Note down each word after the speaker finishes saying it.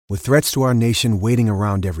With threats to our nation waiting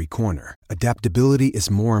around every corner, adaptability is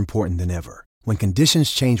more important than ever. When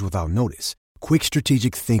conditions change without notice, quick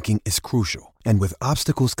strategic thinking is crucial. And with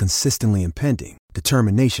obstacles consistently impending,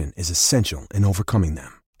 determination is essential in overcoming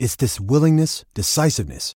them. It's this willingness,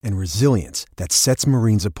 decisiveness, and resilience that sets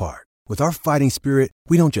Marines apart. With our fighting spirit,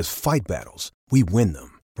 we don't just fight battles, we win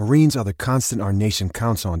them. Marines are the constant our nation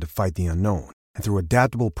counts on to fight the unknown. And through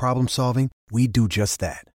adaptable problem solving, we do just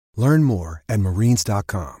that. Learn more at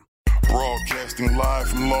marines.com. Broadcasting live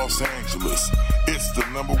from Los Angeles, it's the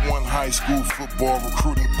 #1 high school football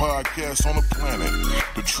recruiting podcast on the planet,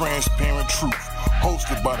 The Transparent Truth,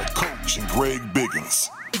 hosted by the coach and Greg Biggins.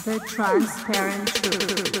 The Transparent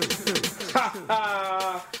Truth.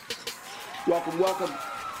 Welcome.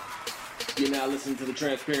 You're now listening to The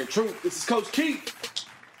Transparent Truth. This is Coach Keith,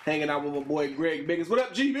 hanging out with my boy Greg Biggins. What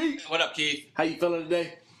up, GB? What up, Keith? How you feeling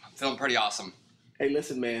today? I'm feeling pretty awesome. Hey,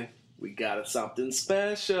 listen, man. We got something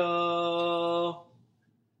special.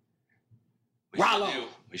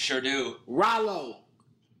 We sure do. Rollo.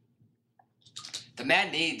 The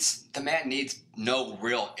man needs no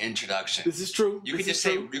real introduction. This is true. You can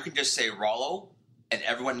just say Rollo, and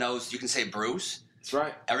everyone knows. You can say Bruce. That's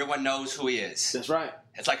right. Everyone knows who he is. That's right.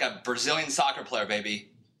 It's like a Brazilian soccer player, baby.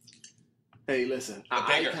 Hey, listen,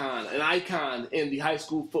 an icon in the high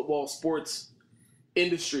school football sports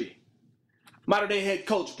industry. Modern day head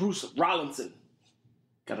coach Bruce Rollinson.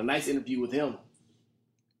 Got a nice interview with him.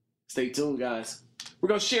 Stay tuned, guys. We're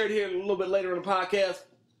going to share it here a little bit later in the podcast.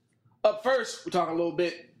 Up first, we're talking a little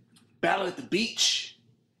bit Battle at the Beach.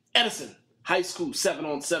 Edison High School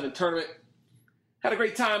 7-on-7 tournament. Had a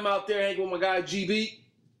great time out there hanging with my guy GB.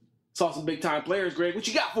 Saw some big-time players, Greg. What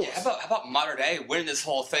you got for us? How about modern day winning this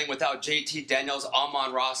whole thing without JT Daniels,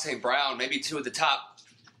 Amon-Ra St. Brown, maybe two of the top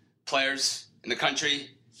players in the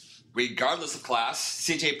country, regardless of class.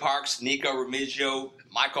 CJ Parks, Nico Remigio,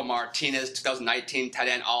 Michael Martinez, 2019 tight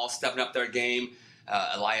end, all stepping up their game.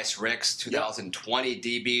 Elias Ricks, 2020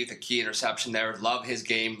 DB, the key interception there. Love his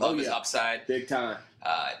game, love his upside. Big time.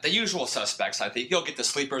 The usual suspects, I think. You'll get the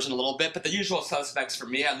sleepers in a little bit, but the usual suspects for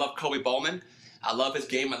me, I love Kobe Bowman. I love his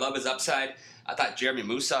game. I love his upside. I thought Jeremy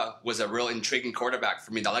Musa was a real intriguing quarterback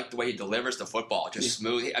for me. I like the way he delivers the football, just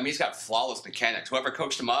smooth. I mean, he's got flawless mechanics. Whoever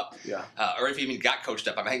coached him up, or if he even got coached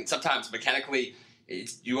up, I think sometimes mechanically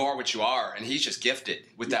you are what you are, and he's just gifted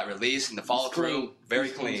with that release and the follow-through. Very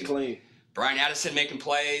clean. Brian Addison making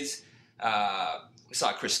plays. We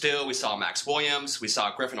saw Chris Steele. We saw Max Williams. We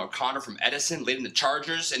saw Griffin O'Connor from Edison leading the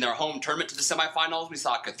Chargers in their home tournament to the semifinals. We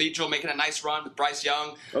saw Cathedral making a nice run with Bryce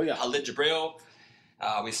Young, Khalid Jabril.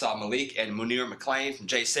 We saw Malik and Munir McLean from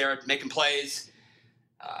Jay Sarah making plays.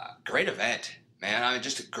 Great event, man. I mean,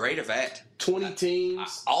 just a great event. 20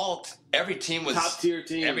 teams. Every team was top-tier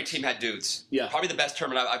teams. Every team had dudes. Yeah. Probably the best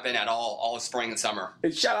tournament I've been at all spring and summer.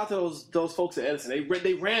 And shout out to those folks at Edison.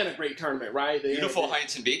 They ran a great tournament, right? Beautiful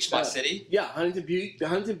Huntington Beach, my city. Yeah, Huntington Beach. The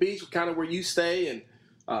Huntington Beach was kind of where you stay, and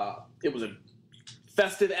it was a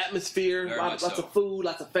festive atmosphere. Lots of food,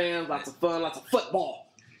 lots of fans, lots of fun, lots of football.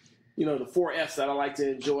 You know, the 4 Fs that I like to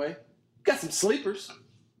enjoy. Got some sleepers.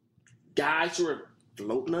 Guys who are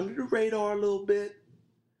floating under the radar a little bit.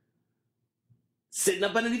 Sitting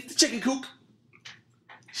up underneath the chicken coop.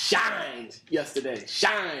 Shined yesterday.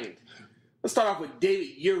 Let's start off with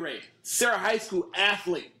David Ure, Sarah High School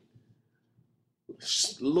athlete.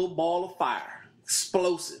 Little ball of fire.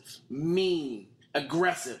 Explosive. Mean.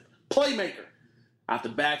 Aggressive. Playmaker. Out the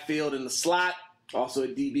backfield in the slot. Also a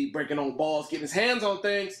DB breaking on balls, getting his hands on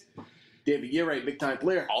things. David Ure, big-time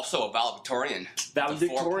player. Also a valedictorian.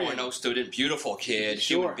 Valedictorian. 4.0 student. Beautiful kid.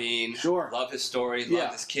 Human being. Love his story.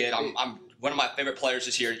 Love this kid. I'm one of my favorite players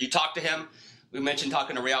this year. You talk to him. We mentioned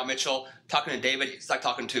talking to Real Mitchell. Talking to David, it's like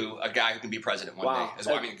talking to a guy who can be president one day. As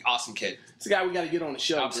well. I mean, awesome kid. It's a guy we got to get on the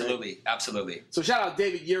show. Absolutely. So shout out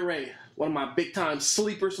David Ure, one of my big-time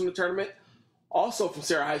sleepers from the tournament. Also from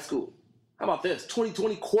Sarah High School. How about this?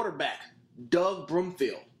 2020 quarterback, Doug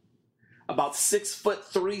Broomfield. About 6'3",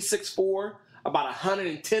 6'4", about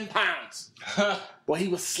 110 pounds. Boy, he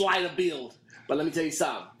was slight of build. But let me tell you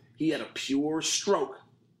something. He had a pure stroke.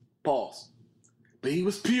 Pause. But he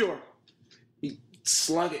was pure. He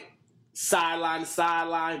slung it sideline to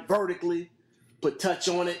sideline, vertically, put touch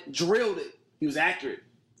on it, drilled it. He was accurate.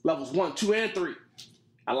 Levels 1, 2, and 3.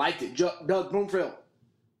 I liked it. Doug Broomfield,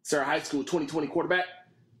 Sarah High School 2020 quarterback.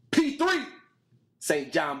 P3,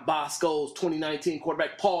 St. John Bosco's 2019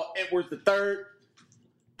 quarterback, Paul Edwards III.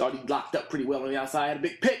 Thought he locked up pretty well on the outside. Had a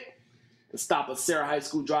big pick to stop a Sarah High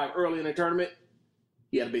School drive early in the tournament.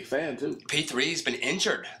 He had a big fan, too. P3's been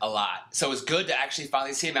injured a lot, so it was good to actually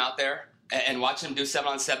finally see him out there and watch him do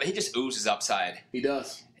 7-on-7. He just oozes upside. He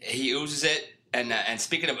does. He oozes it. And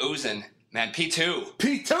speaking of oozing, man, P2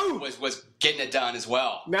 P2 was getting it done as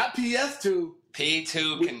well. not PS2.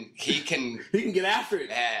 P2 can He can get after it.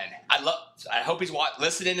 man. I hope he's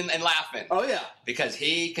listening and laughing. Oh yeah. Because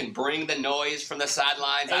he can bring the noise from the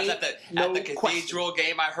sidelines. I was at the Cathedral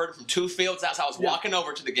game. I heard from two fields. As I was walking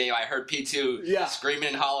over to the game, I heard P2 screaming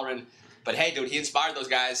and hollering. But hey, dude, he inspired those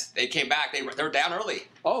guys. They came back. They were down early.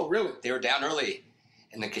 Oh really? They were down early,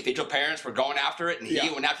 and the Cathedral parents were going after it, and he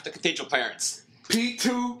went after the Cathedral parents.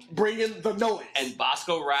 P2 bringing the noise. And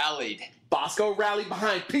Bosco rallied. Bosco rallied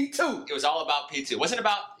behind P2. It was all about P2. It wasn't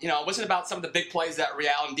about some of the big plays that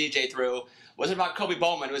Real and DJ threw. It wasn't about Kobe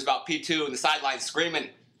Bowman. It was about P2 and the sidelines screaming,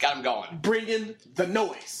 got him going. Bringing the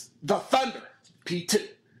noise. The thunder. P2.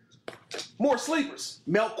 More sleepers.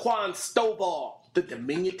 Melquan Stovall, the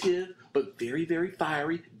diminutive but very, very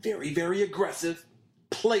fiery, very, very aggressive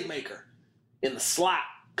playmaker in the slot,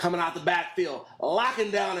 coming out the backfield,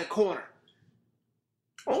 locking down at corner.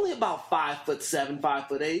 Only about 5'7", 5'8".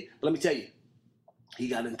 But let me tell you, he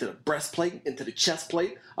got into the breastplate, into the chest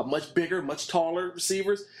plate of much bigger, much taller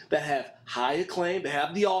receivers that have high acclaim, that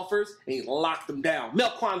have the offers, and he locked them down.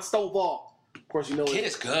 Melquan Stovall. Of course, you know Kid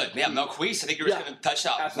is good. Yeah, Melquise, I think you were going to touch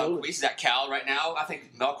out. Absolutely. Melquise is at Cal right now. I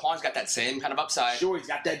think Melquan's got that same kind of upside. Sure, he's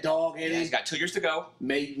got that dog in him. He's got 2 years to go.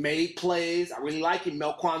 Made plays. I really like him.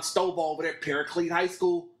 Melquan Stovall over there at Paraclete High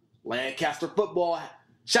School. Lancaster football.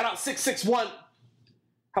 Shout out 661.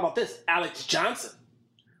 How about this? Alex Johnson.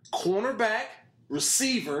 Cornerback,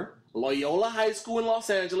 receiver, Loyola High School in Los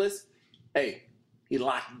Angeles. Hey, he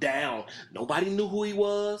locked down. Nobody knew who he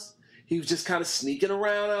was. He was just kind of sneaking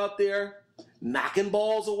around out there, knocking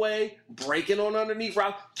balls away, breaking on underneath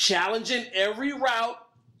route, challenging every route.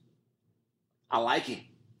 I like him.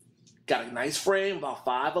 Got a nice frame, about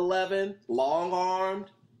 5'11", long-armed,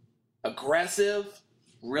 aggressive,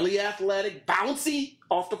 really athletic, bouncy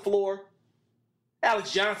off the floor.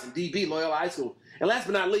 Alex Johnson, DB, Loyola High School. And last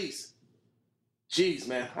but not least, geez,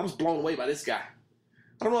 man, I was blown away by this guy.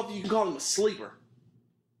 I don't know if you can call him a sleeper,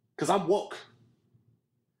 because I'm woke.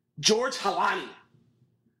 George Halani,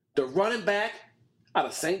 the running back out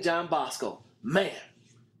of St. John Bosco. Man,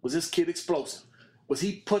 was this kid explosive. Was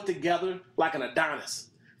he put together like an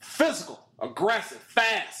Adonis? Physical, aggressive,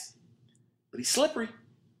 fast. But he's slippery.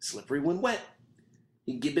 Slippery when wet.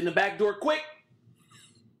 He can get in the back door quick,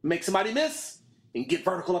 make somebody miss, and get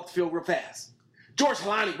vertical up the field real fast. George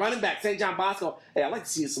Halani, running back, St. John Bosco. Hey, I'd like to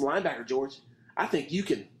see you some linebacker, George. I think you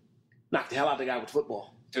can knock the hell out of the guy with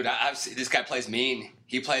football. Dude, I've seen, this guy plays mean.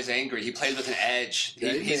 He plays angry. He plays with an edge.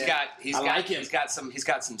 He's got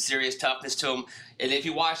some serious toughness to him. And if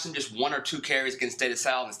you watched him just 1 or 2 carries against State of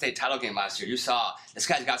Sal in the state title game last year, you saw this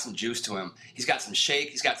guy's got some juice to him. He's got some shake.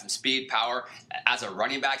 He's got some speed, power. As a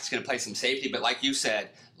running back, he's going to play some safety. But like you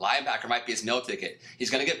said, linebacker might be his meal ticket. He's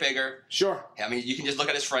going to get bigger. Sure. I mean, you can just look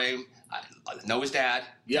at his frame. I know his dad.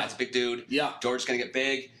 Yeah. Dad's a big dude. Yeah. George's going to get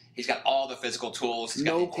big. He's got all the physical tools. He's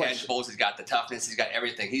got the intangibles. He's got the toughness. He's got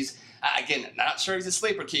everything. He's, again, not sure he's a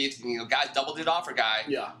sleeper, Keith. You know, guy's double-digit offer guy.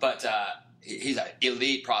 Yeah. But he's an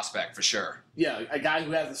elite prospect for sure. Yeah, a guy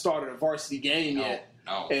who hasn't started a varsity game yet.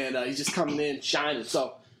 No. And he's just coming in shining.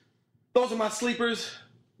 So those are my sleepers.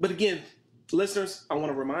 But again, listeners, I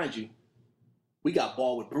want to remind you, we got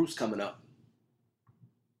Ball with Bruce coming up.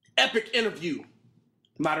 Epic interview.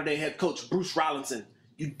 Modern-day head coach Bruce Rollinson.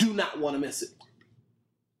 You do not want to miss it.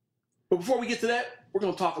 But before we get to that, we're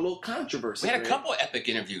going to talk a little controversy. We had a couple of epic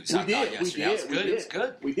interviews. We did. It was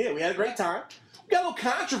good. We did. We had a great time. We got a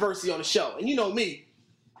little controversy on the show. And you know me,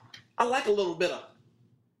 I like a little bit of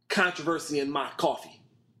controversy in my coffee.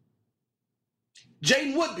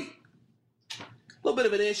 Jaden Woodby. A little bit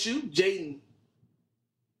of an issue. Jaden,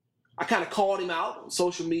 I kind of called him out on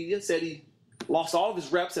social media, said he lost all of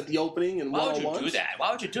his reps at the opening and one-on-ones. Why would you do that?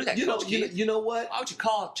 Why would you do that, Coach Keith? You know what? Why would you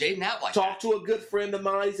call Jaden out like that? Talked to a good friend of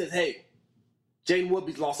mine. He says, hey, Jaden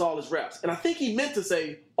Woodby's lost all his reps. And I think he meant to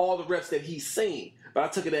say all the reps that he's seen, but I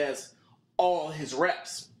took it as all his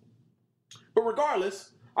reps. But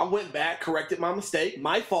regardless, I went back, corrected my mistake,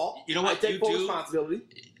 my fault. You know what? I take full responsibility.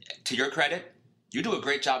 To your credit, you do a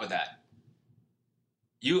great job of that.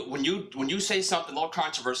 When you say something, a little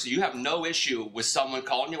controversial, you have no issue with someone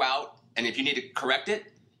calling you out, and if you need to correct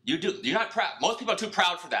it, you do. You're not proud. Most people are too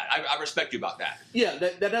proud for that. I respect you about that. Yeah,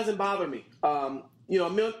 that doesn't bother me. You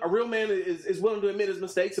know, a real man is willing to admit his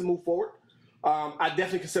mistakes and move forward. I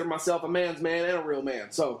definitely consider myself a man's man and a real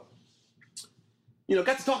man. So, you know,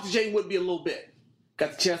 got to talk to Jaden Woodby a little bit.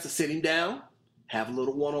 Got the chance to sit him down, have a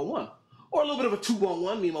little one-on-one, or a little bit of a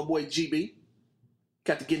 2-on-1, me and my boy GB.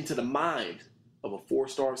 Got to get into the mind of a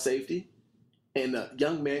 4-star safety and a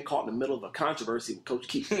young man caught in the middle of a controversy with Coach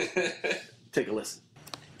Keith. Take a listen.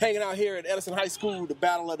 Hanging out here at Edison High School, the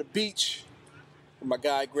Battle of the Beach, with my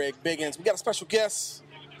guy Greg Biggins. We got a special guest,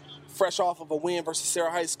 fresh off of a win versus Sarah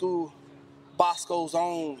High School, Bosco's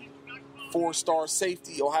own 4-star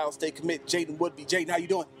safety, Ohio State commit, Jaden Woodby. Jaden, how you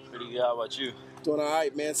doing? Pretty good. How about you? Doing all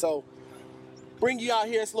right, man. So, bring you out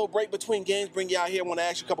here. It's a little break between games. Bring you out here. I want to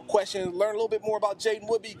ask you a couple questions. Learn a little bit more about Jaden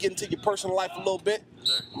Woodby. Get into your personal life a little bit.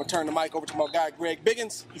 I'm going to turn the mic over to my guy, Greg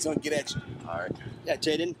Biggins. He's going to get at you. All right. Yeah,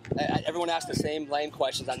 Jaden, everyone asks the same lame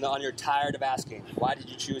questions. I know you're tired of asking. Why did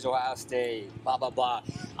you choose Ohio State? Blah, blah, blah.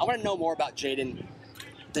 I want to know more about Jaden,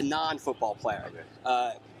 the non-football player.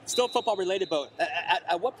 Still football related, but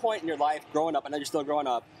at what point in your life growing up, I know you're still growing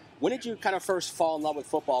up, when did you kind of first fall in love with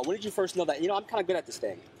football? When did you first know that, I'm kind of good at this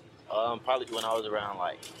thing? Probably when I was around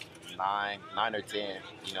like 9 or 10.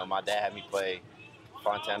 My dad had me play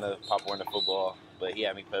Fontana Pop Warner football, but he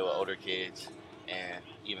had me play with older kids. And,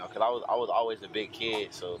 because I was always a big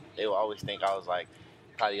kid, so they would always think I was like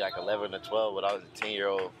probably like 11 or 12, but I was a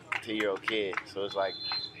 10-year-old kid. So it's like,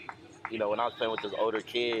 when I was playing with those older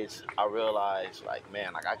kids, I realized, like,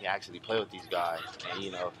 man, like I can actually play with these guys.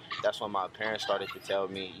 And, that's when my parents started to tell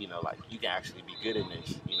me, like, you can actually be good in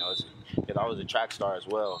this, because I was a track star as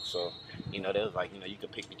well. So, they was like, you can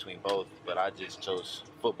pick between both, but I just chose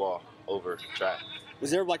football over track. Was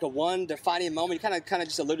there like a one defining moment? You kind of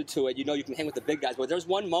just alluded to it. You can hang with the big guys, but there's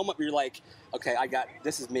one moment where you're like, okay,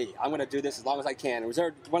 this is me. I'm going to do this as long as I can. Was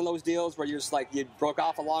there one of those deals where you're just like, you broke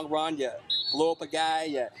off a long run, you blew up a guy,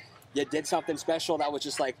 you did something special that was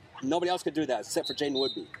just like, nobody else could do that except for Jaden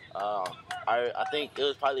Woodby? I think it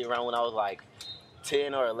was probably around when I was like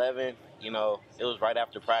 10 or 11. It was right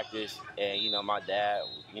after practice, and, my dad,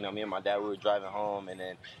 me and my dad, we were driving home, and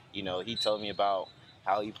then, he told me about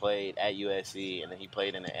how he played at USC, and then he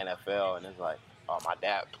played in the NFL, and it's like, oh, my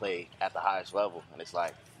dad played at the highest level, and it's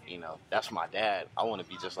like, that's my dad. I want to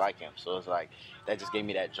be just like him. So it's like, that just gave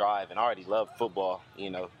me that drive, and I already loved football,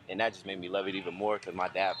 and that just made me love it even more because my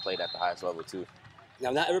dad played at the highest level too. Now,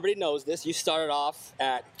 not everybody knows this. You started off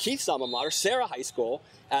at Keith's alma mater, Sarah High School,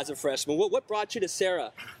 as a freshman. What brought you to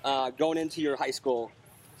Sarah going into your high school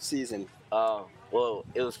season? Well,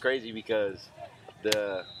 it was crazy because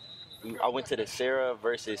I went to the Sarah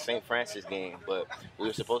versus St. Francis game, but we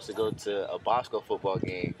were supposed to go to a Bosco football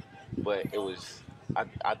game, but it was,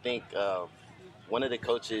 I think one of the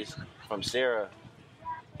coaches from Sarah,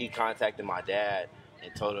 he contacted my dad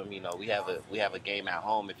and told him, we have a game at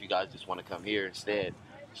home if you guys just want to come here instead.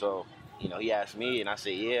 So, he asked me, and I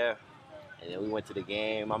said, yeah. And then we went to the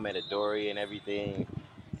game. I met Adoree and everything.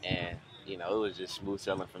 And, it was just smooth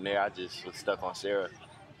sailing from there. I just was stuck on Sarah.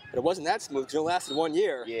 But it wasn't that smooth. It only lasted 1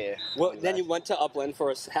 year. Yeah. Well, then you went to Upland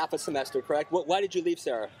for half a semester, correct? Why did you leave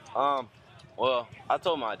Sarah? Well, I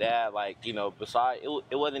told my dad, besides,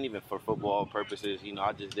 it wasn't even for football purposes.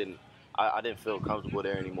 I just didn't feel comfortable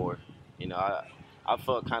there anymore. I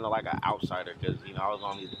felt kind of like an outsider because, I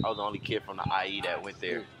was the only kid from the IE that went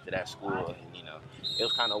there to that school. And, it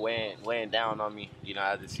was kind of weighing down on me,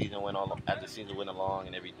 as the season went along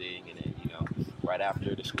and everything. And then, right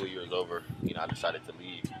after the school year was over, I decided to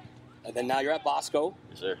leave. And then now you're at Bosco.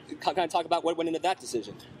 Yes, sir. Kind of talk about what went into that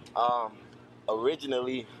decision.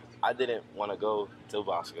 Originally, I didn't want to go to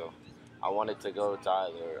Bosco. I wanted to go to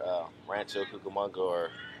either Rancho Cucamonga or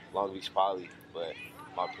Long Beach Poly, but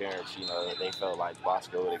my parents, they felt like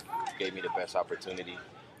Bosco would have gave me the best opportunity.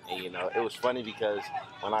 And, it was funny because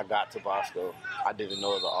when I got to Bosco, I didn't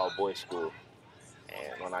know it was an all-boys school.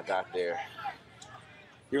 And when I got there,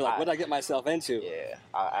 you're like, what did I get myself into? Yeah.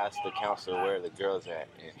 I asked the counselor where the girls at,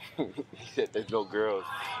 and he said there's no girls.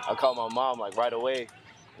 I called my mom, right away,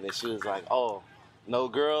 and then she was like, oh, no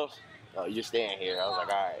girls? Oh, you're staying here. I was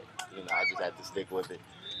like, all right. I just had to stick with it.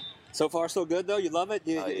 So far, so good, though? You love it?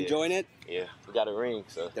 You enjoying it? Yeah, we got a ring,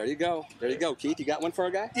 so. There you go. Keith, you got one for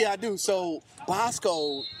a guy? Yeah, I do. So,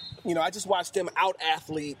 Bosco, I just watched them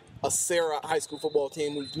out-athlete a Sarah high school football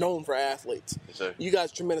team who's known for athletes. Yes, sir. You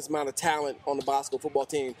guys, tremendous amount of talent on the Bosco football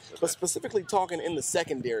team. Yes, but specifically talking in the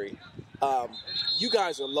secondary, you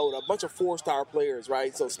guys are loaded. A bunch of 4-star players,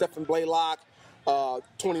 right? So, Stephen Blaylock,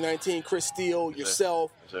 2019, Chris Steele,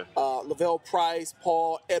 yourself, Yes, Lavelle Price,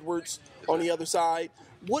 Paul Edwards on the other side.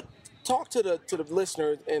 Talk to the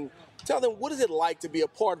listeners and tell them, what is it like to be a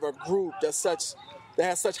part of a group that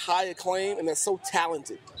has such high acclaim and that's so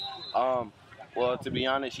talented? Well, to be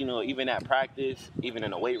honest, even at practice, even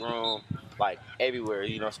in the weight room, everywhere,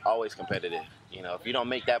 it's always competitive. If you don't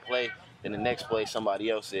make that play, then the next play somebody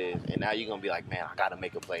else is, and now you're gonna be like, man, I gotta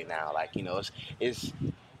make a play now. It's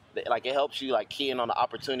it helps you key in on the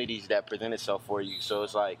opportunities that present itself for you. So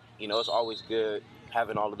it's it's always good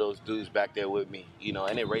having all of those dudes back there with me, you know,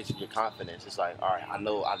 and it raises your confidence. It's like, all right, I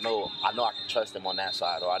know I can trust them on that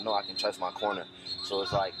side, or I know I can trust my corner. So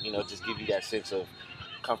it's like, you know, just give you that sense of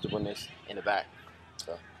comfortableness in the back.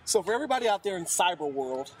 So for everybody out there in cyber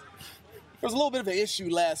world, there was a little bit of an issue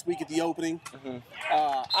last week at the opening. Mm-hmm.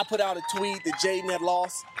 I put out a tweet that Jaden had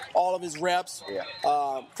lost all of his reps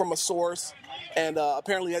from a source, and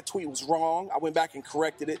apparently that tweet was wrong. I went back and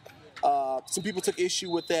corrected it. Some people took issue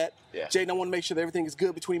with that. Yeah. Jaden, I want to make sure that everything is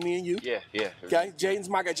good between me and you. Yeah. Okay, Jaden's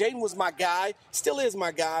my guy. Jaden was my guy, still is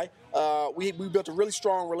my guy. We built a really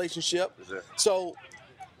strong relationship. So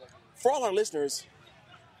for all our listeners,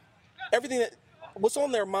 what's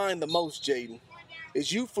on their mind the most, Jaden, is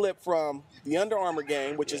you flip from the Under Armour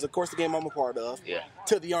game, which is, of course, the game I'm a part of,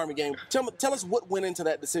 to the Army game. Tell us what went into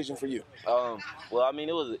that decision for you. Well, I mean,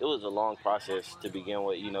 it was a long process to begin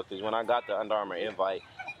with, you know, because when I got the Under Armour invite,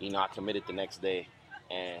 you know, I committed the next day.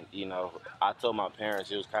 And, you know, I told my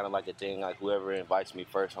parents, it was kind of like a thing, like, whoever invites me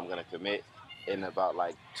first, I'm going to commit. And about,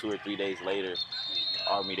 like, 2 or 3 days later,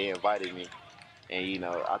 Army, they invited me. And, you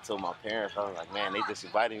know, I told my parents, I was like, man, they just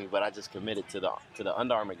invited me, but I just committed to the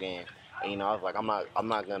Under Armour game. And, you know, I was like, I'm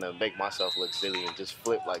not going to make myself look silly and just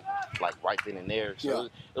flip, like right then and there. So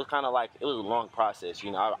it was kind of like, it was a long process.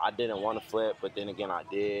 You know, I didn't want to flip, but then again, I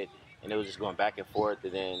did. And it was just going back and forth.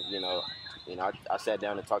 And then, you know, I sat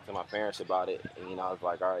down and talked to my parents about it. And, you know, I was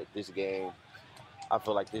like, all right, I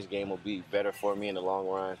feel like this game will be better for me in the long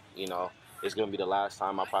run. You know, it's going to be the last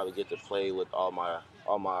time I probably get to play with all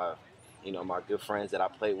my you know, my good friends that I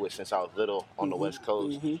played with since I was little on the West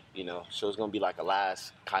Coast, you know. So it's going to be like a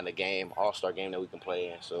last kind of game, all-star game that we can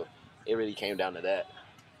play in. So it really came down to that.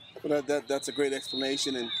 Well, that's a great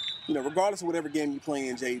explanation. And, you know, regardless of whatever game you play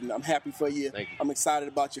in, Jaden, I'm happy for you. Thank you. I'm excited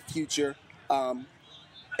about your future. And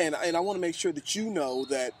I want to make sure that you know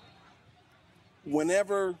that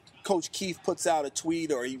whenever Coach Keith puts out a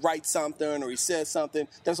tweet or he writes something or he says something,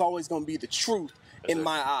 there's always going to be the truth in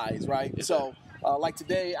my eyes, right? Yes, so like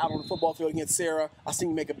today, out on the football field against Sarah, I seen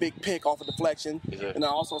you make a big pick off a deflection, and I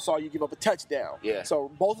also saw you give up a touchdown. Yeah. So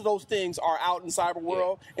both of those things are out in cyber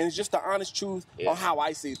world, and it's just the honest truth on how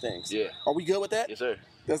I see things. Yeah. Are we good with that? Yes, sir.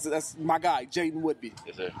 That's my guy, Jaden Woodby.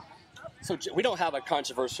 Yes, sir. So we don't have a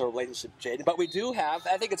controversial relationship, Jaden, but we do have.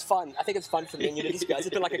 I think it's fun. I think it's fun for me and you to discuss. It's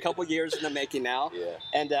been like a couple years in the making now. Yeah.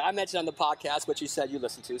 And I mentioned on the podcast what you said you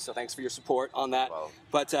listened to, so thanks for your support on that. Wow.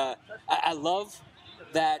 But I love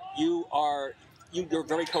that you're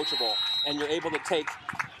very coachable and you're able to take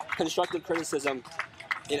constructive criticism.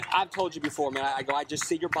 And I've told you before, man, I just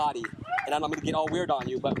see your body, and I'm going to get all weird on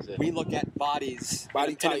you, but we look at bodies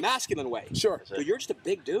in a masculine way. Sure. So you're just a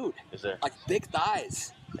big dude. Yes, sir. Like big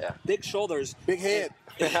thighs, big shoulders. Big head.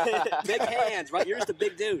 Big hands, right? You're just a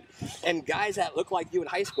big dude. And guys that look like you in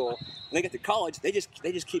high school, when they get to college, they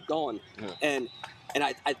just keep going. And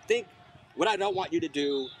I think what I don't want you to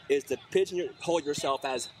do is to pigeonhole yourself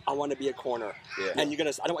as I want to be a corner. Yeah. And I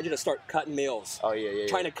don't want you to start cutting meals. Oh, yeah.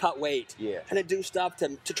 Trying to cut weight. Yeah. Trying to do stuff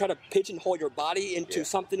to try to pigeonhole your body into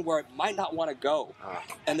something where it might not want to go.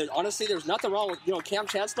 And there's nothing wrong with, Cam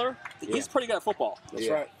Chancellor. He's pretty good at football. That's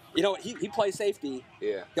right. He plays safety.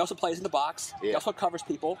 Yeah. He also plays in the box. Yeah. He also covers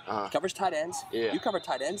people. He covers tight ends. Yeah. You cover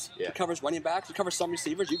tight ends. Yeah. He covers running backs. You cover some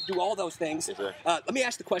receivers. You do all those things. Yes, sir. Let me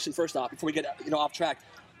ask the question first off before we get off track.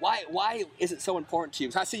 Why is it so important to you?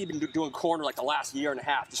 I see you've been doing corner like the last year and a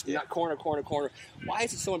half, just not corner. Why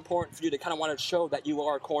is it so important for you to kind of want to show that you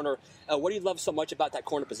are a corner? What do you love so much about that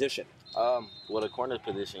corner position? Well, the corner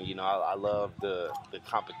position, I love the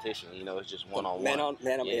competition. It's just one-on-one. Man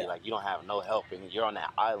on, yeah. Like you don't have no help, and you're on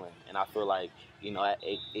that island. And I feel like,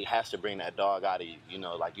 it has to bring that dog out of you.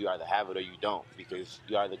 Like you either have it or you don't, because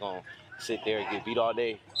you're either going to sit there and get beat all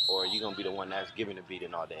day, or you're going to be the one that's giving the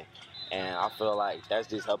beating all day. And I feel like that's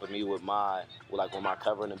just helping me with my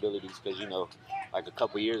covering abilities, because, like a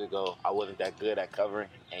couple years ago, I wasn't that good at covering,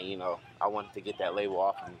 and, I wanted to get that label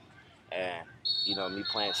off of me. And, me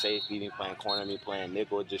playing safety, me playing corner, me playing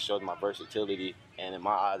nickel, it just shows my versatility. And in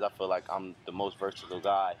my eyes, I feel like I'm the most versatile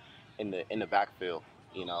guy in the backfield,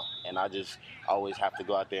 and I just always have to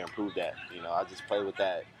go out there and prove that. I just play with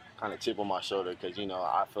that kind of chip on my shoulder, because,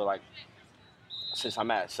 I feel like since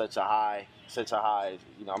I'm at such a high,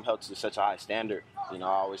 I'm held to such a high standard, I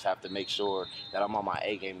always have to make sure that I'm on my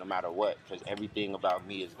A game no matter what, because everything about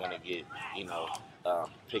me is going to get,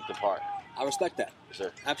 picked apart. I respect that. Yes,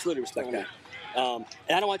 sir. Absolutely respect that. And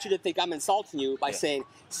I don't want you to think I'm insulting you by saying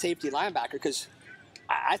safety linebacker, because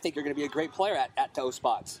I think you're going to be a great player at those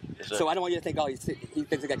spots. Yes, sir. So I don't want you to think, he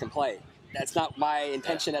thinks I can play. That's not my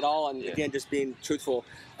intention at all, and again, just being truthful.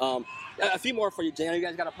 A few more for you, Jay. You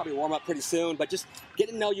guys got to probably warm up pretty soon, but just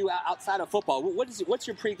getting to know you outside of football. What's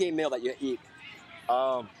your pregame meal that you eat?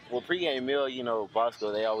 Well, pregame meal,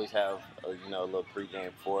 Bosco, they always have, a little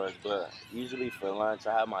pregame for us. But usually for lunch,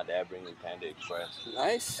 I have my dad bring me Panda Express.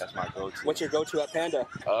 Nice. That's my go-to. What's your go-to at Panda?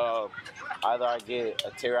 Either I get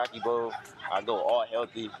a teriyaki bowl, I go all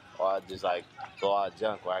healthy, or I just go all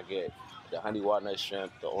junk where I get the honey walnut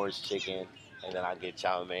shrimp, the orange chicken, and then I get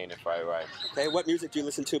chow mein and fried rice. Okay, what music do you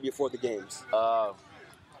listen to before the games? I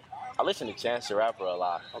listen to Chance the Rapper a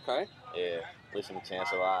lot. Okay. Yeah, listen to Chance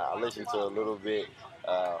a lot. I listen to a little bit,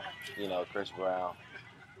 Chris Brown,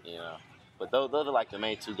 But those are like the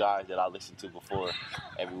main two guys that I listen to before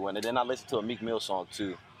everyone. And then I listen to a Meek Mill song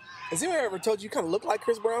too. Has anyone ever told you kind of look like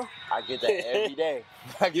Chris Brown? I get that every day.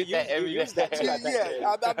 I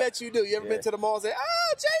bet you do. You ever been to the mall and say,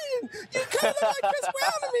 "Oh, Jaden, you kind of look like Chris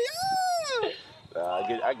Brown to me"? Oh.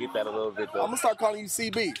 I get that a little bit though. I'm gonna start calling you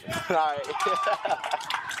CB. All right.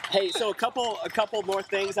 Hey, so a couple more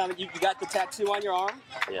things. You got the tattoo on your arm.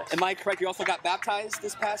 Yes. Am I correct? You also got baptized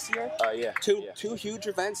this past year. Yeah. Two huge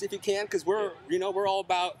events, if you can, because we're all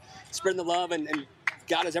about spreading the love and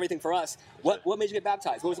God is everything for us. What made you get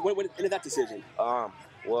baptized? What went into that decision?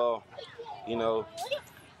 Well,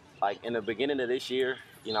 like in the beginning of this year,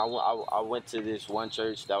 I went to this one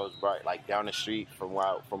church that was right down the street from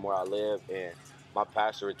where I live, and my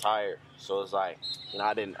pastor retired. So it's like,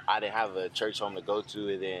 I didn't have a church home to go to,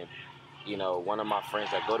 and then, one of my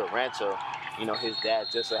friends that go to Rancho, his dad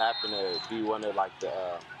just so happened to be one of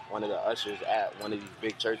the ushers at one of these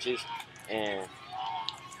big churches, and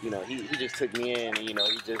he just took me in, and he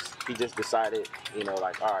just decided, all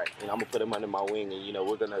right, I'm gonna put him under my wing, and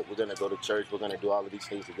we're gonna go to church, we're gonna do all of these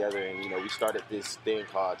things together, and we started this thing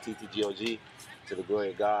called TTGOG, to the glory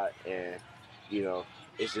of God, and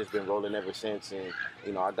it's just been rolling ever since,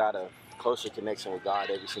 and I got a closer connection with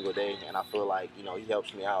God every single day, and I feel like he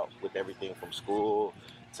helps me out with everything from school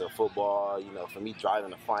to football, for me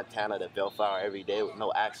driving to Fontana to Bellflower every day with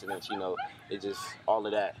no accidents, it just, all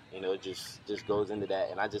of that, it just goes into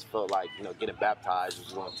that. And I just felt like, getting baptized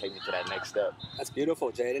was going to take me to that next step. That's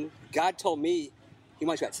beautiful, Jaden. God told me he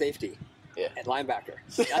wants you at safety. Yeah. At linebacker.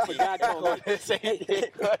 That's what God told me.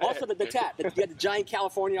 Also, the tat. You had the giant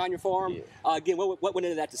California on your forearm. Yeah. Again, what went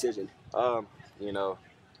into that decision?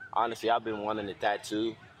 Honestly, I've been wanting a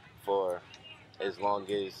tattoo for as long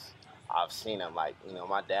as I've seen him. I've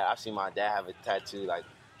seen my dad have a tattoo. Like,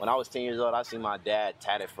 when I was 10 years old, I seen my dad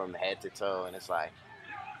tatted from head to toe, and it's like,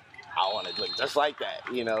 I want to look just like that,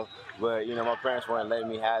 But, my parents weren't letting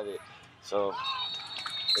me have it. So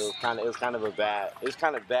it was kind of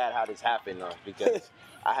bad how this happened, though, because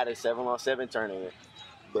I had a 7-on-7 tournament,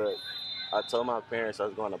 but I told my parents I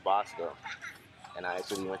was going to Bosco, and I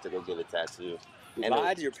actually went to go get a tattoo. You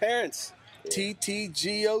lied to your parents.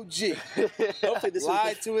 TTGOG. Hopefully this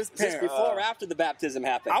lied to his parents. Before or after the baptism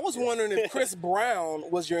happened? I was wondering if Chris Brown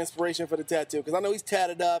was your inspiration for the tattoo, because I know he's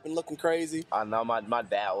tatted up and looking crazy. I know my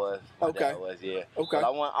dad was. My dad was, yeah. Okay. But I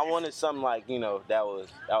wanted something like, that was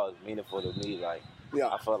meaningful to me. Like, yeah.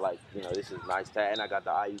 I felt like, this is nice tat, and I got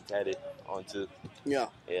the IU tatted on too. Yeah.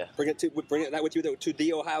 Yeah. Bring it that with you to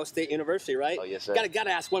the Ohio State University, right? Oh, yes, sir. Gotta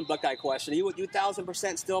ask one Buckeye question. You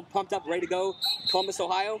 1,000% still pumped up, ready to go, Columbus,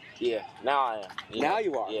 Ohio? Yeah. Now I am. Now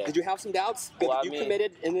you are. Yeah. Did you have some doubts? Well, you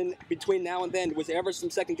committed, and then between now and then, was there ever some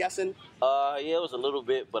second guessing? Yeah, it was a little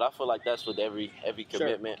bit, but I feel like that's with every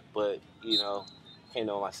commitment. Sure. But came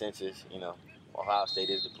to my senses. Ohio State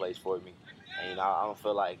is the place for me. And, I don't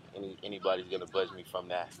feel like anybody's going to budge me from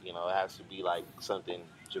that. It has to be like something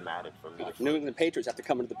dramatic for me. New England Patriots have to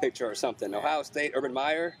come into the picture or something. Ohio State, Urban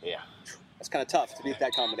Meyer. Yeah. That's kind of tough to beat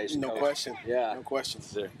that combination. No question. Yeah. No question.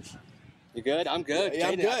 Sir. You good? I'm good. Yeah,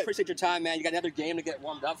 I'm good. I appreciate your time, man. You got another game to get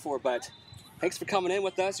warmed up for, but thanks for coming in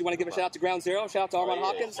with us. You want to give a shout out to Ground Zero? Shout out to Armand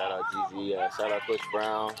Hawkins? Shout out GZ. Shout out Coach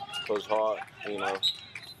Brown, Coach Hart,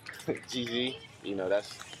 GZ.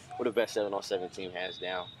 We're the best 7-on-7 team, hands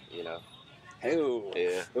down, Ooh.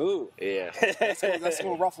 Yeah. Ooh. Yeah. That's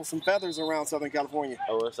going to ruffle some feathers around Southern California.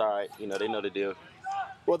 Oh, it's all right. They know the deal.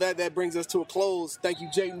 Well, that brings us to a close. Thank you,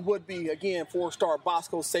 Jaden Woodby. Again, 4-star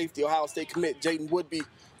Bosco safety, Ohio State commit. Jaden Woodby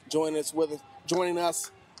joining us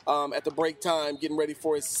at the break time, getting ready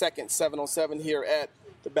for his second 7-on-7 here at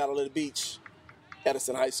the Battle of the Beach,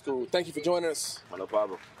 Edison High School. Thank you for joining us. No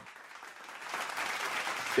problem.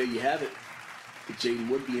 There you have it. The Jaden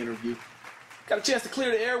Woodby interview. Got a chance to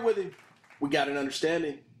clear the air with him. We got an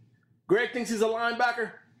understanding. Greg thinks he's a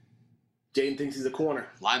linebacker. Jaden thinks he's a corner.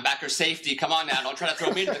 Linebacker safety. Come on now. Don't try to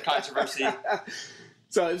throw me into the controversy.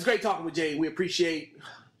 So it was great talking with Jaden. We appreciate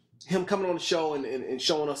him coming on the show and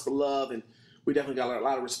showing us the love. And we definitely got a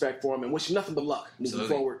lot of respect for him and wish him nothing but luck moving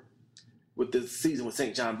forward with this season with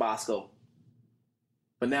St. John Bosco.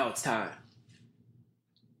 But now it's time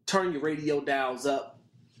turn your radio dials up,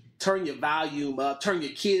 turn your volume up, turn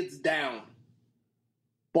your kids down.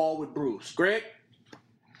 Ball with Bruce. Greg?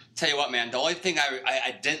 Tell you what, man, the only thing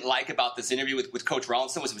I didn't like about this interview with Coach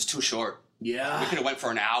Rollinson was it was too short. Yeah. We could have went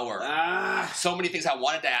for an hour. So many things I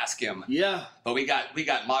wanted to ask him. Yeah. But we got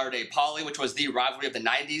modern day Pauley, which was the rivalry of the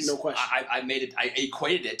 90s. No question. I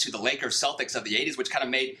equated it to the Lakers Celtics of the 80s, which kind of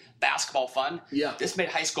made basketball fun. Yeah. This made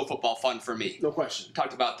high school football fun for me. No question. We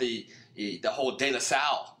talked about the whole De La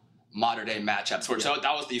Salle modern day matchups. So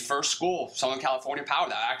that was the first school, Southern California Power,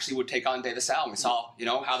 that actually would take on De La Salle. And we saw,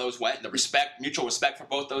 how those went. The mutual respect for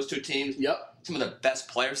both those two teams. Yep. Some of the best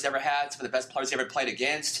players they ever had. Some of the best players they ever played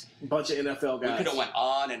against. A bunch of NFL guys. We could have went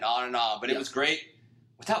on and on and on, but it was great.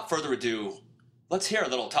 Without further ado, let's hear a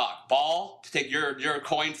little talk. Ball, to take your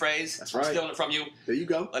coin phrase. That's right. I'm stealing it from you. There you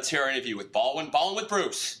go. Let's hear our interview with Ballin with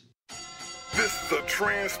Bruce. This is the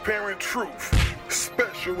Transparent Truth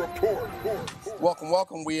Special Report.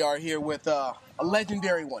 Welcome. We are here with a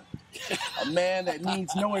legendary one, a man that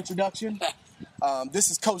needs no introduction.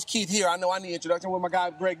 This is Coach Keith here. I know I need introduction with my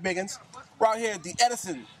guy Greg Biggins. We're out here at the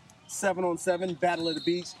Edison 7-on-7 Battle of the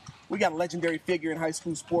Beach. We got a legendary figure in high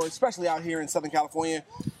school sports, especially out here in Southern California.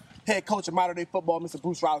 Head coach of modern day football, Mr.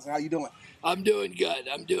 Bruce Rollinson. How you doing? I'm doing good.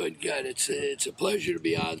 It's a pleasure to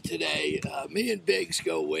be on today. Me and Biggs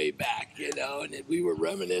go way back, and we were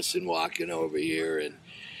reminiscing walking over here, and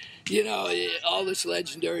all this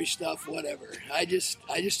legendary stuff. Whatever. I just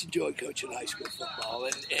enjoy coaching high school football,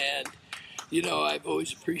 and I've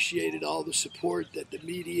always appreciated all the support that the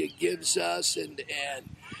media gives us, and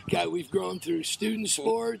God, we've grown through student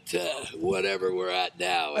sport to whatever we're at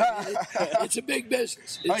now. It's a big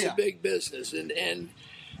business. It's a big business, and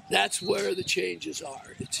that's where the changes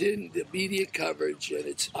are. It's in the media coverage, and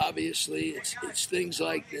it's obviously it's things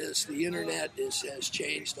like this. The internet has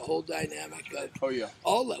changed the whole dynamic of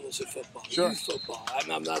all levels of football. Sure. Youth football.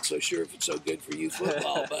 I'm not so sure if it's so good for youth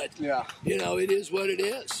football, but it is what it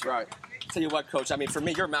is. Right. Tell you what, Coach. I mean, for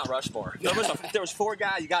me, you're Mount Rushmore. There was four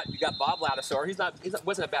guys. You got Bob Ladouceur. He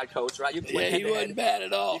wasn't a bad coach, right? He wasn't bad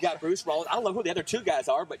at all. You got Bruce Rollins. I don't know who the other two guys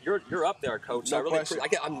are, but you're up there, Coach. No question.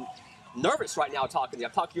 I'm nervous right now talking to you.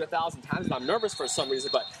 I've talked to you 1,000 times, and I'm nervous for some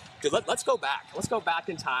reason. But dude, let's go back. Let's go back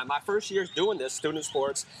in time. My first year doing this, student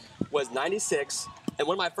sports, was '96. And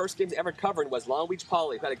one of my first games ever covering was Long Beach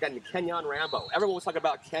Poly, who had a guy named Kenyon Rambo. Everyone was talking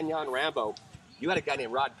about Kenyon Rambo. You had a guy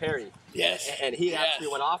named Rod Perry. Yes. And he actually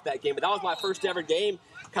went off that game. But that was my first ever game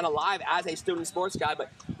kind of live as a student sports guy.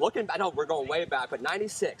 But looking, I know we're going way back, but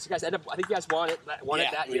 '96, you guys ended up, I think you guys won it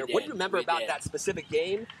that year. What do you remember about that specific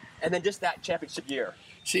game and then just that championship year?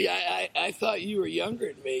 See, I thought you were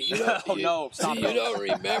younger than me. You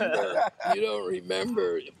don't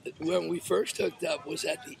remember when we first hooked up was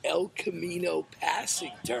at the El Camino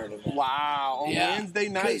passing tournament. Wow, on Wednesday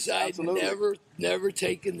night. Because I'd never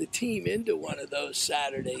taken the team into one of those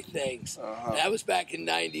Saturday things. That was back in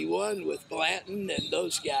 '91 with Blanton and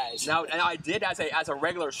those guys. Now I did as a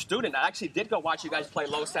regular student. I actually did go watch you guys play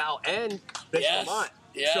Los Al and Bishop Vermont.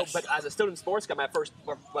 Yes. So, but as a student sports guy, my first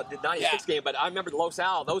the '96 game. But I remember the Los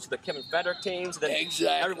Al; those were the Kevin Federick teams. Then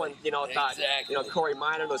everyone, thought Corey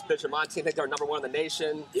Minor, those Bishop Vermont teams. I think they were number one in the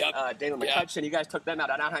nation. Yep. Daniel McCutcheon. You guys took them out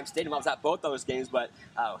at Anaheim Stadium. I was at both those games. But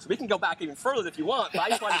so we can go back even further if you want. But I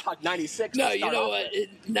just wanted to talk '96. No, you know what?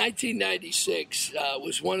 1996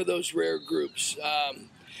 was one of those rare groups.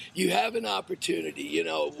 You have an opportunity.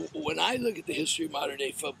 When I look at the history of modern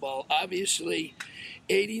day football, obviously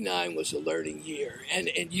 '89 was a learning year. And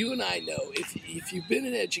you and I know, if you've been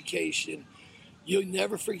in education, you'll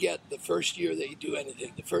never forget the first year that you do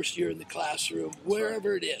anything, the first year in the classroom,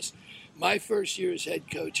 wherever it is. My first year as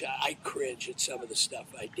head coach, I cringe at some of the stuff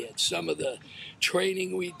I did, some of the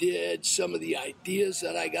training we did, some of the ideas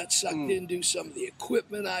that I got sucked into, some of the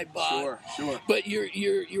equipment I bought. Sure. But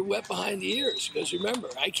you're wet behind the ears because remember,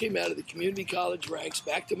 I came out of the community college ranks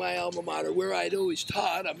back to my alma mater where I'd always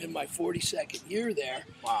taught. I'm in my 42nd year there.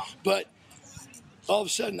 Wow. But all of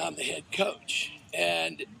a sudden, I'm the head coach.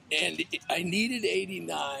 And I needed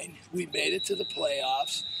 '89. We made it to the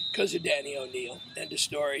playoffs because of Danny O'Neill. End of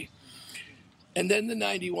story. And then the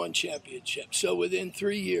 '91 championship. So within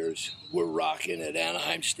 3 years, we're rocking at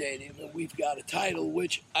Anaheim Stadium, and we've got a title,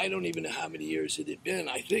 which I don't even know how many years it had been.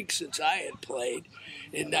 I think since I had played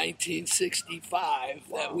in 1965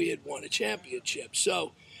 that we had won a championship.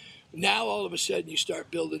 So now all of a sudden you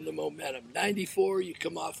start building the momentum. '94, you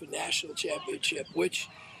come off a national championship, which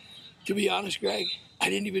To be honest, Greg, I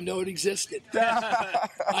didn't even know it existed.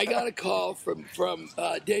 I got a call from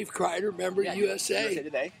Dave Kreider, remember, USA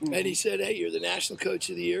Today. and he said, "Hey, you're the National Coach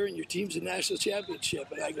of the Year, and your team's a national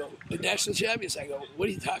championship." And I go, "The national champions?" I go, "What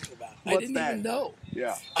are you talking about?" I didn't even know.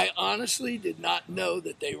 Yeah. I honestly did not know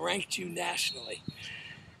that they ranked you nationally.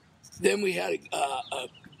 Then we had a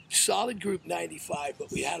solid group 95, but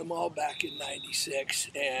we had them all back in 96,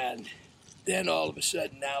 and then all of a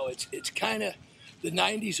sudden now it's kind of the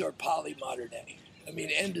 90s are poly modern day. I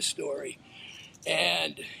mean, end of story.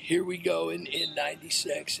 And here we go in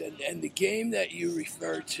 96. And the game that you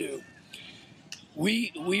refer to,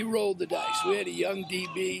 we rolled the dice. We had a young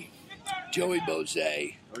DB, Joey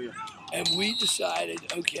Bozay. Oh, yeah. And we decided,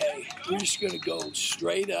 okay, we're just going to go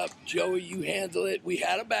straight up. Joey, you handle it. We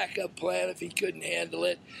had a backup plan if he couldn't handle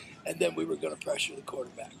it. And then we were going to pressure the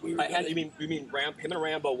quarterback. We were You mean him and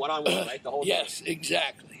Rambo one-on-one, right? The whole Yes, thing.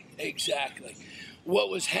 exactly.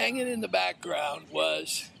 What was hanging in the background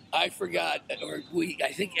was, I forgot,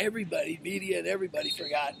 I think everybody, media and everybody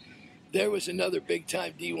forgot, there was another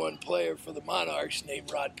big-time D1 player for the Monarchs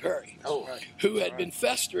named Rod Perry, who had been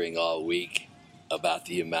festering all week about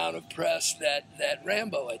the amount of press that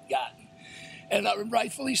Rambo had gotten, and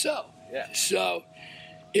rightfully so. Yeah. So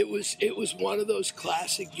it was one of those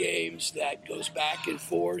classic games that goes back and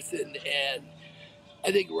forth, and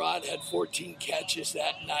I think Rod had 14 catches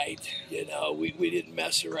that night. You know, we didn't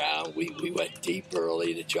mess around. We went deep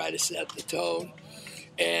early to try to set the tone.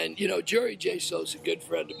 And, you know, Jerry J. So's a good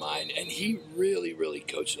friend of mine, and he really, really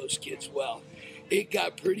coached those kids well. It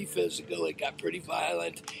got pretty physical. It got pretty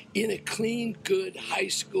violent in a clean, good high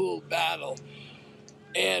school battle.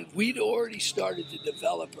 And we'd already started to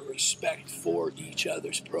develop a respect for each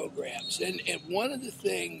other's programs. And one of the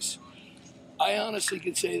things, I honestly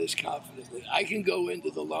can say this confidently, I can go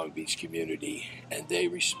into the Long Beach community and they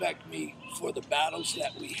respect me for the battles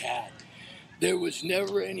that we had. There was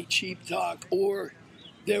never any cheap talk or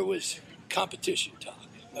there was competition talk,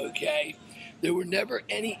 okay? There were never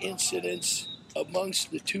any incidents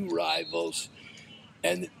amongst the two rivals,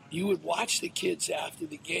 and you would watch the kids after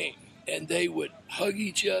the game, and they would hug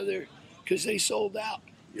each other because they sold out.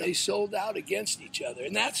 Yep. They sold out against each other,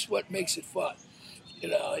 and that's what makes it fun. You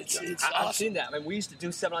know, it's awesome. I've seen that. I mean, we used to do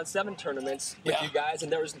 7-on-7 tournaments with you guys,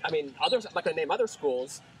 and there was, others, I'm not going to name other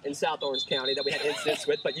schools in South Orange County that we had incidents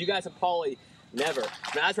with, but you guys and Paulie, never.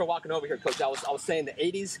 Now, as we're walking over here, Coach, I was saying the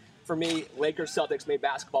 80s, for me, Lakers, Celtics made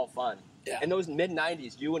basketball fun. Yeah. And those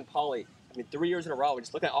mid-90s, you and Paulie, 3 years in a row, we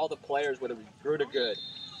just look at all the players, whether we grew to good,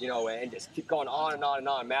 you know, and just keep going on and on and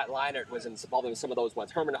on. Matt Leinart was involved in some of those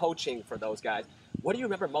ones. Herman Hoching for those guys. What do you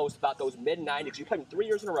remember most about those mid-90s? You played them 3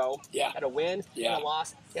 years in a row. Yeah. Had a win, had a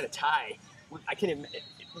loss, had a tie. I can't even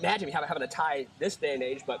imagine having a tie this day and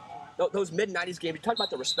age, but those mid-90s games, you talked about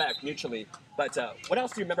the respect mutually, but what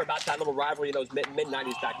else do you remember about that little rivalry in those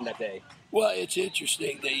mid-90s back in that day? Well, it's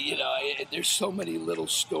interesting. There's so many little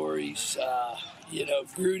stories.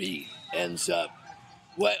 Grudy ends up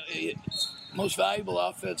most valuable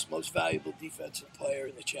offense, most valuable defensive player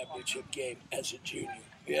in the championship game as a junior.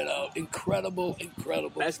 You know, incredible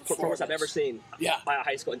best performance I've ever seen by a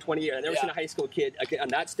high school in 20 years. I've never seen a high school kid on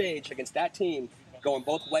that stage against that team going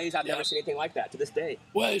both ways. I've never seen anything like that to this day.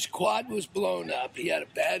 Well, his quad was blown up. He had a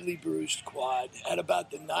badly bruised quad. At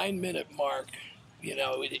about the 9-minute mark, you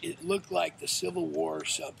know, it looked like the Civil War or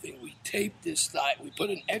something. We taped his thigh. We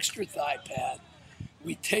put an extra thigh pad.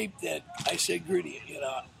 We taped it. I said, Grudy, you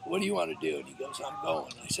know, what do you want to do? And he goes, I'm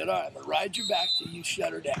going. I said, all right, I'm going to ride your back till you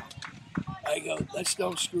shut her down. I go, let's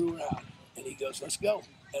don't screw around. And he goes, let's go.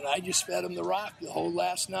 And I just fed him the rock the whole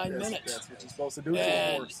last 9 minutes. That's what you're supposed to do.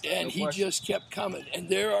 And he just kept coming. And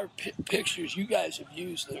there are pictures. You guys have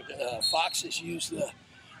used, Fox has used the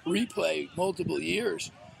replay multiple years.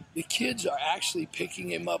 The kids are actually picking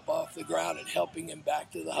him up off the ground and helping him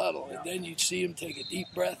back to the huddle. And then you'd see him take a deep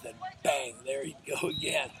breath and bang, there he'd go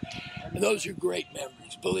again. And those are great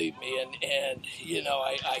memories, believe me. And you know,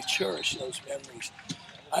 I cherish those memories.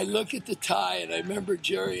 I look at the tie, and I remember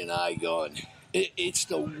Jerry and I going, it's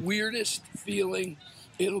the weirdest feeling.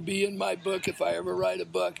 It'll be in my book if I ever write a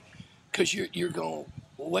book, because you're going,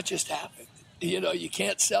 well, what just happened? You know, you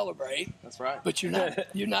can't celebrate. That's right. But you're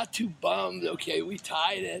not too bummed. Okay, we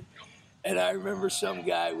tied it. And I remember some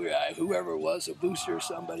guy, whoever it was, a booster or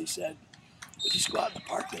somebody said, we'll just go out in the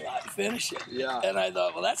parking lot and finish it. Yeah. And I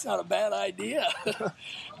thought, well, that's not a bad idea.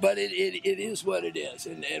 But it is what it is.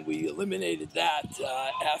 And we eliminated that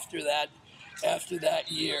after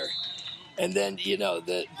that year. And then, you know,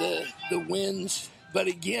 the wins. But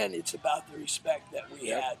again, it's about the respect that we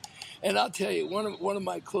had. And I'll tell you, one of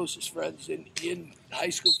my closest friends in high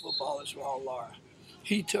school football is Ron Lara.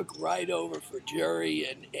 he took right over for Jerry,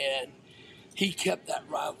 and he kept that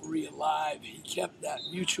rivalry alive. He kept that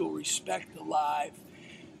mutual respect alive.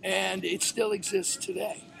 And it still exists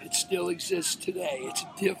today. It's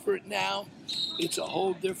different now. It's a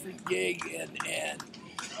whole different gig, and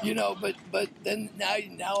you know, but then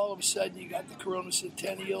now all of a sudden you got the Corona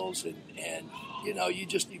Centennials, and you know, you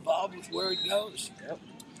just evolve with where it goes. Yep.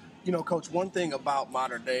 You know, Coach, one thing about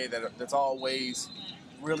modern day that's always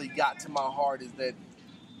really got to my heart is that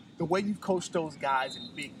the way you've coached those guys in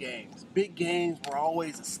big games. Big games were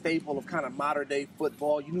always a staple of kind of modern day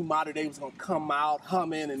football. You knew modern day was going to come out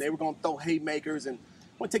humming, and they were going to throw haymakers. And I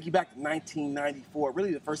want to take you back to 1994,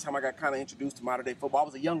 really the first time I got kind of introduced to modern day football. I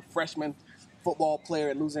was a young freshman football player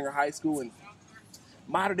at Lusinger High School, and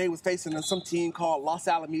modern day was facing some team called Los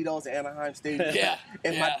Alamitos at Anaheim Stadium.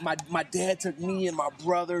 My dad took me and my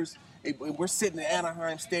brothers. We're sitting at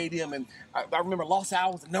Anaheim Stadium, and I remember Los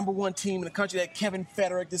Al was the number one team in the country. That Kevin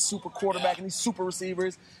Federick, this super quarterback, and these super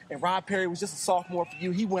receivers. And Rod Perry was just a sophomore for you.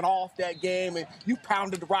 He went off that game, and you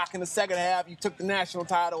pounded the rock in the second half. You took the national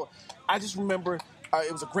title. I just remember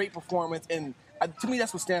it was a great performance, and to me,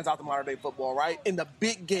 that's what stands out to modern day football, right? In the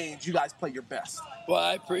big games, you guys play your best. Well,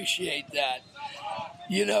 I appreciate that.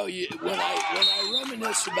 You know, when I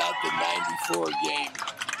reminisce about the '94 game,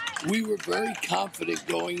 we were very confident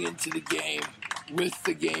going into the game with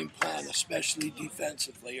the game plan, especially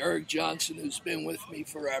defensively. Eric Johnson, who's been with me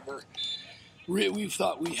forever, we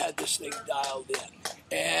thought we had this thing dialed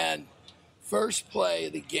in. And first play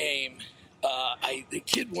of the game, the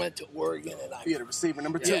kid went to Oregon, and I... He had a receiver,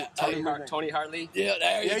 number 2. Yeah, Tony Hartley. Yeah,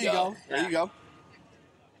 there you go. There you go.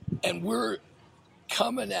 And we're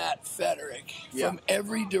coming at Federick from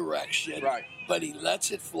every direction, right? But he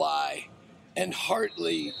lets it fly. And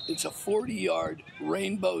Hartley, it's a 40-yard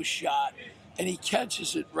rainbow shot, and he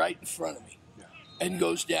catches it right in front of me and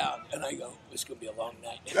goes down. And I go, it's going to be a long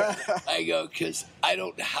night. I go, because I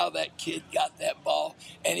don't know how that kid got that ball,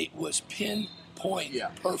 and it was pinpoint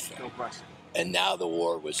perfect. No question. And now the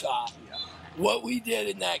war was on. Yeah. What we did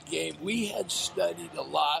in that game, we had studied a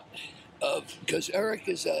lot of, because Eric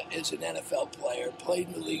is an NFL player, played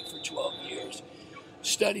in the league for 12 years,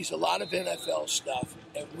 studies a lot of NFL stuff,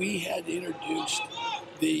 and we had introduced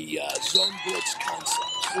the zone blitz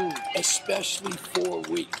concept, especially 4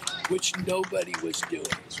 week, which nobody was doing.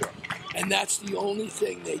 Sure. And that's the only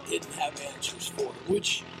thing they didn't have answers for,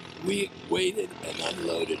 which we waited and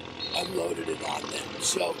unloaded it on them.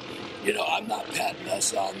 So, you know, I'm not patting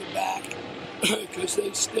us on the back because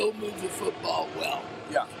they still move the football well.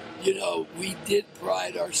 Yeah. You know, we did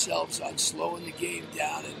pride ourselves on slowing the game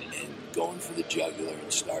down and going for the jugular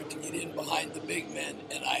and start to get in behind the big men,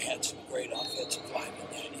 and I had some great offensive linemen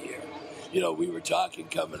that year. You know, we were talking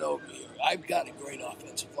coming over here. I've got a great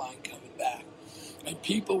offensive line coming back, and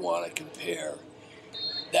people want to compare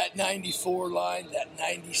that 94 line, that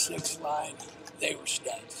 96 line. They were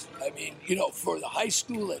studs. I mean, you know, for the high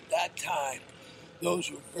school at that time,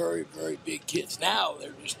 those were very, very big kids. Now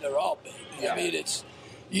they're all big. Yeah. I mean,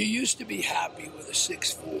 you used to be happy with a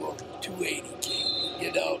 6'4", 280 kid.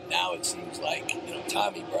 You know, now it seems like, you know,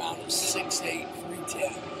 Tommy Brown is 6'8",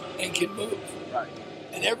 310 and can move. Right.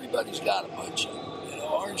 And everybody's got a bunch of them. You know,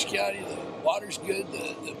 Orange County, the water's good,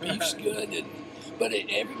 the beef's good. But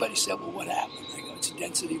everybody said, well, what happened? I go, it's a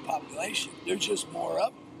density population. There's just more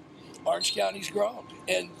of them. Orange County's grown,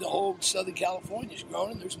 and the whole Southern California's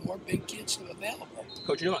grown, and there's more big kids available.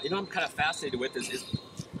 Coach, you know what I'm kind of fascinated with is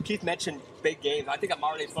Keith mentioned big games. I think of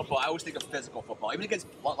modern day football, I always think of physical football. Even against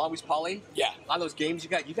Long Poly, a lot of those games, you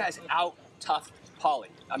guys out-toughed Poly.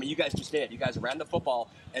 I mean, you guys just did. You guys ran the football,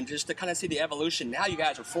 and just to kind of see the evolution, now you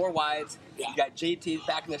guys are 4 wides. You got JT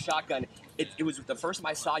back in the shotgun. It was the first time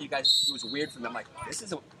I saw you guys, it was weird for me. I'm like,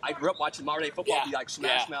 I grew up watching modern day football be like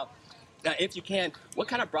smash mouth. Now, if you can, what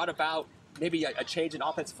kind of brought about maybe a change in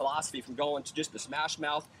offensive philosophy from going to just the smash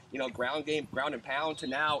mouth, you know, ground game, ground and pound, to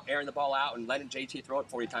now airing the ball out and letting JT throw it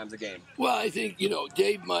 40 times a game? Well, I think, you know,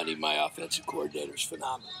 Dave Money, my offensive coordinator, is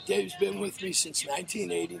phenomenal. Dave's been with me since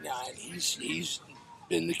 1989. He's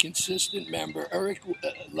been the consistent member. Eric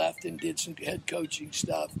left and did some head coaching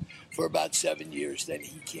stuff for about 7 years. Then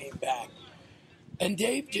he came back. And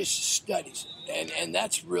Dave just studies it, and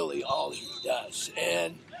that's really all he does.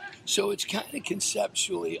 And so it's kind of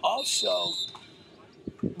conceptually. Also,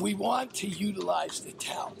 we want to utilize the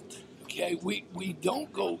talent, okay? We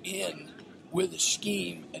don't go in with a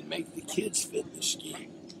scheme and make the kids fit the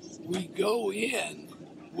scheme. We go in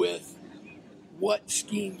with what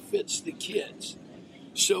scheme fits the kids.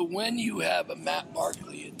 So when you have a Matt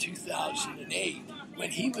Barkley in 2008,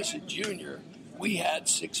 when he was a junior, we had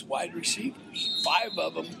 6 wide receivers. 5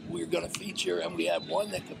 of them we were going to feature, and we had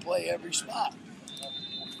 1 that could play every spot.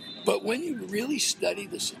 But when you really study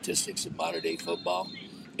the statistics of modern-day football,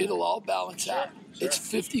 it'll all balance out. Sure. It's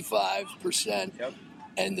 55%, yep.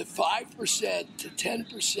 And the 5% to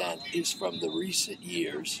 10% is from the recent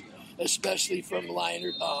years, especially from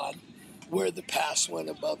Leinart on, where the pass went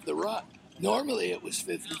above the run. Normally it was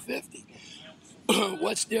 50-50.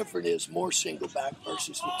 What's different is more single back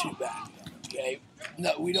versus the two back. Okay,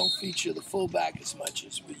 no, we don't feature the fullback as much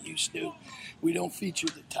as we used to. We don't feature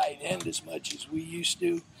the tight end as much as we used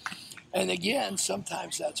to. And again,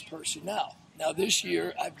 sometimes that's personnel. Now this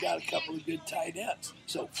year, I've got a couple of good tight ends,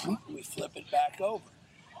 so we flip it back over.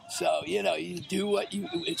 So you do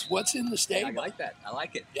it's what's in the stable. I like that. I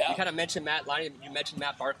like it. Yeah. You kind of mentioned Matt Leinart. You mentioned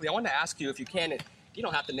Matt Barkley. I wanted to ask you if you can. You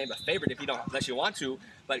don't have to name a favorite unless you want to,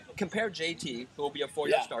 but compare JT, who will be a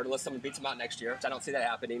 4-year starter unless someone beats him out next year, which I don't see that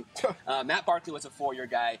happening. Matt Barkley was a 4-year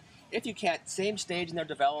guy. If you can't, same stage in their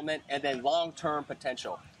development and then long-term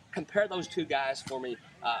potential. Compare those two guys for me.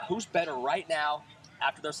 Who's better right now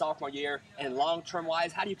after their sophomore year, and long-term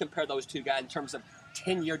wise, how do you compare those two guys in terms of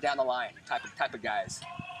 10-year down the line type of guys?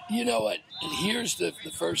 You know what? Here's the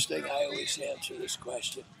first thing I always answer this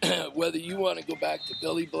question. Whether you want to go back to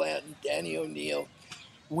Billy Blanton, Danny O'Neill,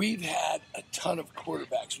 we've had a ton of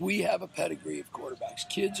quarterbacks. We have a pedigree of quarterbacks.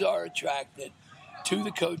 Kids are attracted to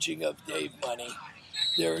the coaching of Dave Money.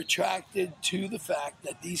 They're attracted to the fact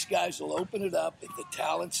that these guys will open it up if the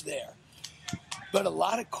talent's there. But a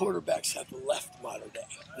lot of quarterbacks have left modern day.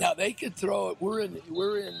 Now they could throw it. We're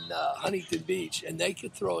in Huntington Beach, and they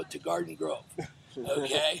could throw it to Garden Grove,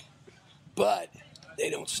 okay? But they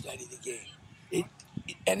don't study the game,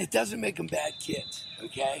 and it doesn't make them bad kids,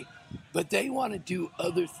 okay? But they want to do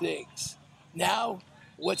other things. Now,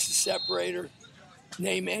 what's the separator?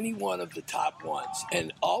 Name any one of the top ones,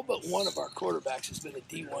 and all but one of our quarterbacks has been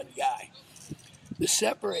a D1 guy. The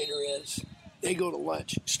separator is they go to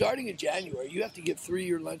lunch. Starting in January, you have to give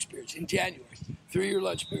 3-year lunch periods. In January, 3-year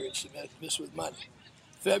lunch periods to miss with money.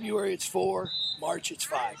 February, it's 4. March, it's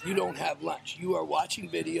 5. You don't have lunch. You are watching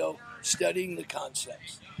video, studying the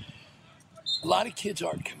concepts. A lot of kids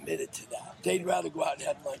aren't committed to that. They'd rather go out and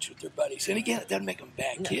have lunch with their buddies. And again, it doesn't make them a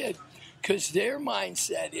bad kid, because their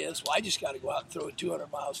mindset is, well, I just got to go out and throw it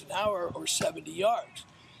 200 miles an hour or 70 yards.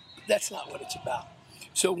 That's not what it's about.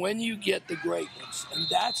 So when you get the great ones, and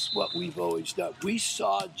that's what we've always done. We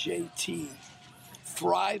saw JT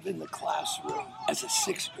thrive in the classroom as a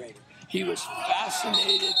 6th grader. He was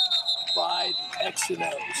fascinated by the X and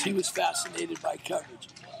O's. He was fascinated by coverage.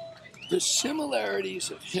 The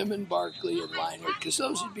similarities of him and Barkley and Leinart, because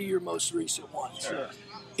those would be your most recent ones,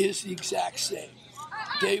 is the exact same.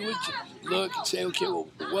 They would look and say, okay, well,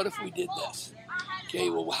 what if we did this? Okay,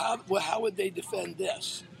 well, how would they defend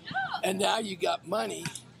this? And now you got Money,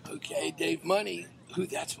 okay, Dave Money, who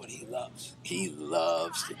that's what he loves. He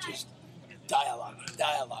loves to just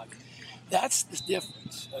dialogue. That's the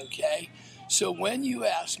difference, okay? So when you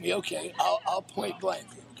ask me, okay, I'll point blank,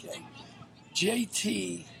 okay?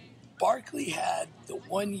 JT, Barkley had the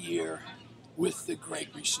 1 year with the great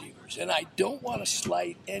receivers. And I don't want to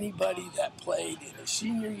slight anybody that played in his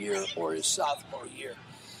senior year or his sophomore year.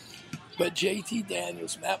 But JT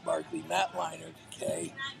Daniels, Matt Barkley, Matt Leinart,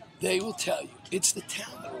 okay, they will tell you it's the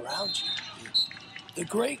talent around you. The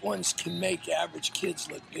great ones can make average kids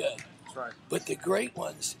look good. That's right. But the great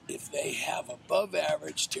ones, if they have above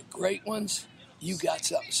average to great ones, you got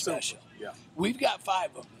something special. Yeah. We've got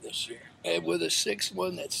 5 of them this year. And with a 6th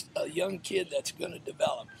one that's a young kid that's going to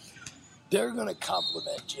develop. They're going to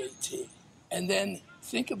compliment JT. And then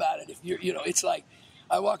think about it. If you're, it's like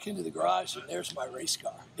I walk into the garage and there's my race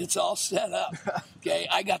car. It's all set up. Okay,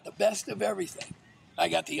 I got the best of everything. I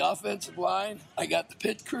got the offensive line. I got the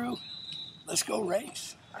pit crew. Let's go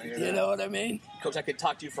race. You know what I mean? Coach, I could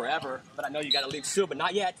talk to you forever, but I know you got to leave soon. But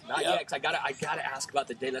not yet, because I gotta ask about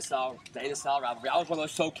the De La Salle rivalry. I was one of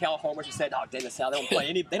those SoCal homers who said, "Oh, De La Salle,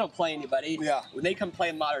 they don't play anybody." Yeah. When they come play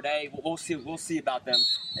in modern day, we'll see about them.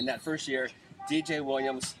 In that first year, DJ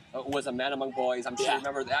Williams was a man among boys. I'm sure you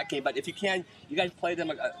remember that game. But if you can, you guys played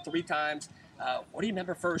them 3 times. What do you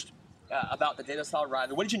remember first about the De La Salle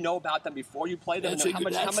rivalry? What did you know about them before you played them?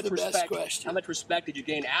 How much respect did you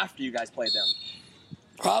gain after you guys played them?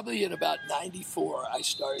 Probably in about 94, I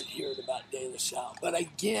started hearing about De La Salle. But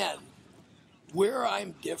again, where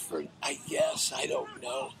I'm different, I guess, I don't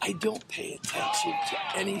know. I don't pay attention to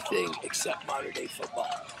anything except modern day football.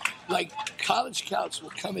 Like, college scouts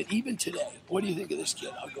will come in, even today. What do you think of this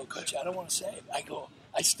kid? I'll go, Coach, I don't want to say it.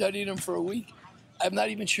 I studied him for a week. I'm not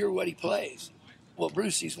even sure what he plays. Well,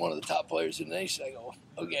 Bruce, he's one of the top players in the nation. I go,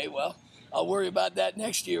 okay, well, I'll worry about that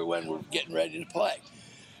next year when we're getting ready to play.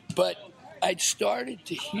 But I'd started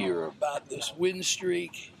to hear about this win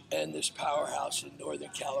streak and this powerhouse in Northern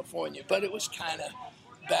California. But it was kind of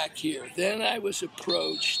back here. Then I was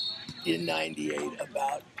approached in 98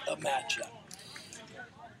 about a matchup.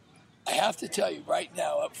 I have to tell you right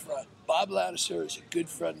now up front, Bob Ladouceur is a good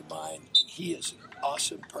friend of mine. He is an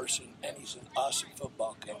awesome person, and he's an awesome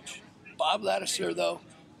football coach. Bob Ladouceur, though,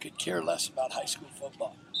 could care less about high school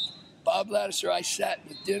football. Bob Ladouceur, I sat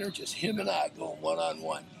at dinner, just him and I going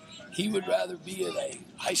one-on-one. He would rather be at a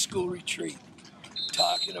high school retreat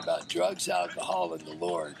talking about drugs, alcohol, and the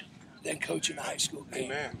Lord than coaching a high school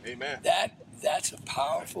game. Amen. That's a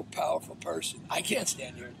powerful, powerful person. I can't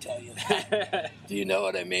stand here and tell you that. Do you know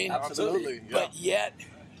what I mean? Absolutely. Yeah. But yet,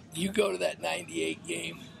 you go to that 98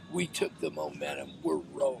 game, we took the momentum. We're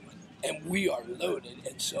rolling. And we are loaded,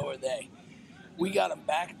 and so are they. We got them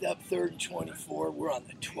backed up 3rd and 24. We're on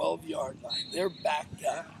the 12-yard line. They're backed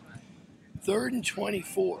up. 3rd and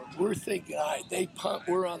 24. We're thinking, all right, they punt.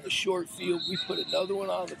 We're on the short field. We put another one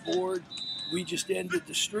on the board. We just ended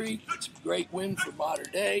the streak. It's a great win for Mater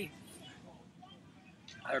Dei.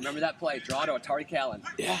 I remember that play. Draw to Atari Callan.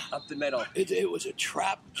 Yeah. Up the middle. It was a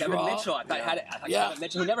trap Kevin draw. Mitchell. I thought had it. Kevin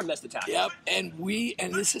Mitchell, who never missed a tackle. Yep.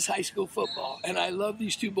 And this is high school football. And I love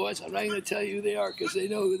these two boys. I'm not going to tell you who they are because they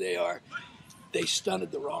know who they are. They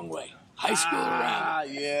stunted the wrong way. High school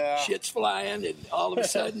around. Yeah. Shit's flying, and all of a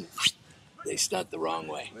sudden, they stunt the wrong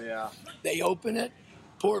way. Yeah. They open it.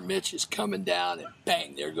 Poor Mitch is coming down, and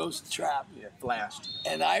bang, there goes the trap. Yeah, flashed.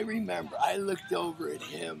 And I remember, I looked over at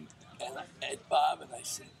him and at Bob, and I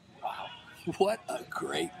said, wow, what a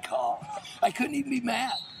great call. I couldn't even be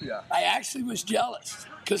mad. Yeah. I actually was jealous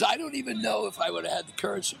because I don't even know if I would have had the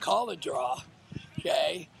courage to call a draw,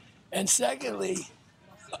 okay? And secondly,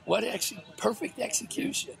 perfect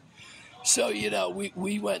execution. So, you know,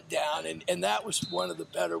 we went down, and that was one of the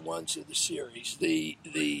better ones of the series. The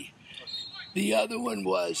other one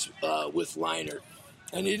was with Leinart,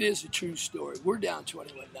 and it is a true story. We're down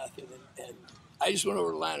 21-0, and I just went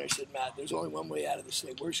over to Leinart and said, Matt, there's only one way out of this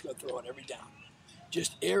thing. We're just going to throw it every down.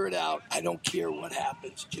 Just air it out. I don't care what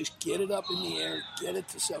happens. Just get it up in the air. Get it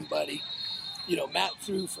to somebody. You know, Matt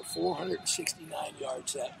threw for 469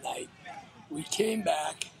 yards that night. We came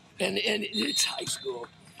back, and it's high school.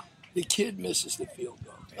 The kid misses the field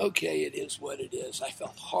goal. Okay, it is what it is. I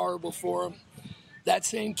felt horrible for him. That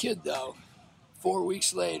same kid, though, 4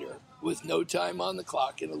 weeks later, with no time on the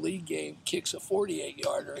clock in a league game, kicks a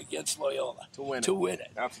 48-yarder against Loyola to win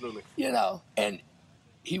it. Absolutely. You know, and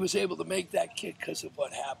he was able to make that kick because of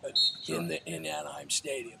what happened in Anaheim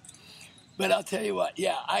Stadium. But I'll tell you what,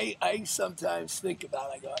 yeah, I sometimes think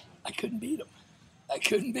about it. I go, I couldn't beat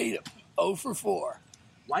him. 0 for 4.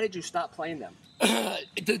 Why did you stop playing them?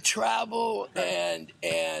 The travel and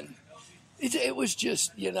it was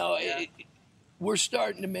just, you know, we're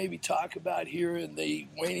starting to maybe talk about here in the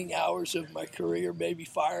waning hours of my career, maybe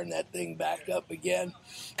firing that thing back up again.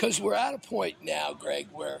 Because we're at a point now, Greg,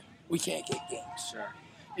 where we can't get games. Sure.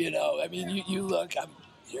 You know, I mean, you look,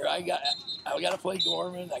 I got to play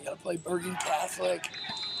Gorman, I got to play Bergen Catholic.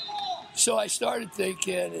 So I started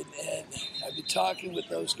thinking, and I've been talking with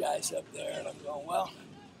those guys up there, and I'm going, well,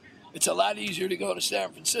 it's a lot easier to go to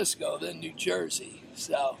San Francisco than New Jersey.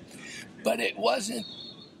 So, but it wasn't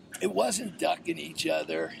ducking each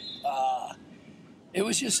other. It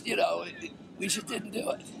was just, you know, we just didn't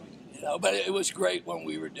do it. You know, but it was great when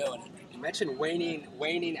we were doing it. You mentioned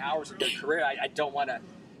waning hours of your career. I don't want to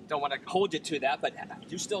hold you to that, but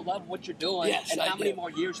you still love what you're doing. Yes, and I how many do.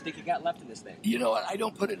 more years do you think you got left in this thing? You know what? I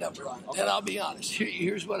don't put a number on it. Okay. And I'll be honest.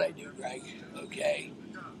 Here's what I do, Greg. Okay?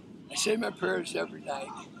 I say my prayers every night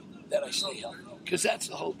that I stay healthy, because that's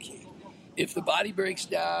the whole key. If the body breaks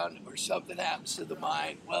down or something happens to the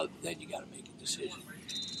mind, well, then you got to make a decision.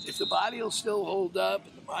 If the body will still hold up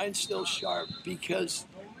and the mind's still sharp, because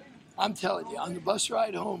I'm telling you, on the bus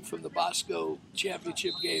ride home from the Bosco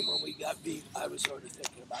championship game when we got beat, I was already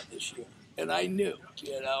thinking about this year. And I knew,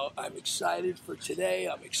 you know, I'm excited for today.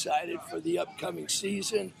 I'm excited for the upcoming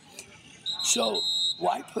season. So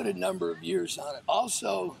why put a number of years on it?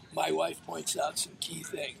 Also, my wife points out some key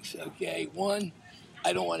things, okay? One,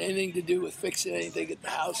 I don't want anything to do with fixing anything at the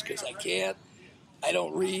house because I can't. I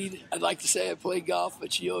don't read. I'd like to say I play golf,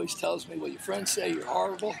 but she always tells me, well, your friends say you're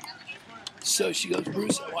horrible. So she goes,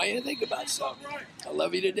 Bruce, I want you to think about something. I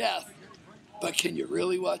love you to death, but can you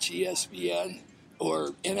really watch ESPN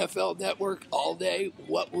or NFL Network all day?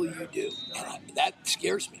 What will you do? And that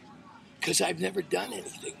scares me because I've never done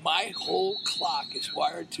anything. My whole clock is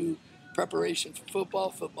wired to preparation for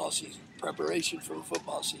football season, preparation for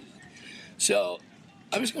football season. So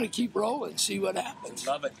I'm just going to keep rolling, see what happens.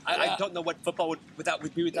 Love it. I don't know what football would be without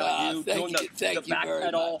you. Doing the back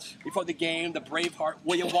pedal before the game, the Braveheart,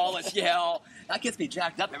 William Wallace yell. That gets me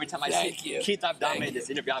jacked up every time I see Keith. I've dominated this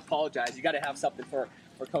interview. I apologize. You got to have something for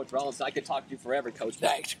Coach Rollins. I could talk to you forever, Coach.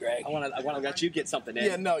 Thanks, Greg. I want to let you get something in.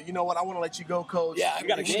 Yeah, no, you know what? I want to let you go, Coach. Yeah, we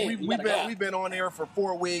got a game. We've been on air for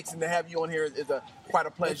 4 weeks, and to have you on here is quite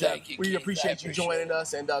a pleasure. Well, thank you, we Keith. appreciate you joining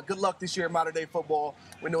us, and good luck this year in Modern Day Football.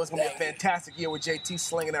 We know it's going to be a fantastic year with JT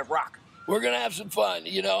slinging that rock. We're going to have some fun,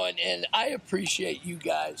 and I appreciate you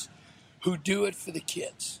guys who do it for the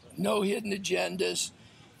kids. No hidden agendas.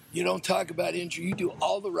 You don't talk about injury. You do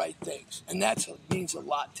all the right things, and that means a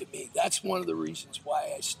lot to me. That's one of the reasons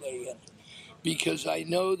why I stay in, because I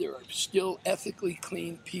know there are still ethically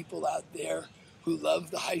clean people out there who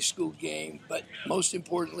love the high school game, but most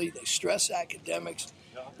importantly, they stress academics.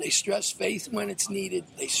 They stress faith when it's needed.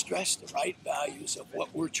 They stress the right values of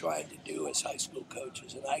what we're trying to do as high school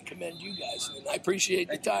coaches, and I commend you guys, and I appreciate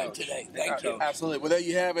the time today. Thank you. Absolutely. Well, there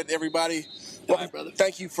you have it, everybody. All right, brother.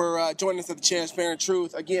 Thank you for joining us at the Transparent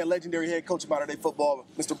Truth. Again, legendary head coach of Modern Day Football,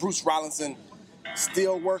 Mr. Bruce Rollinson,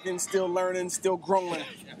 still working, still learning, still growing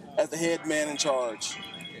as the head man in charge.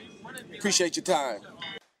 Appreciate your time.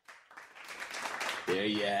 There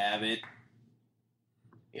you have it.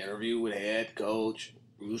 Interview with head coach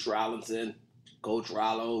Bruce Rollinson, Coach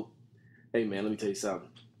Rollo. Hey, man, let me tell you something.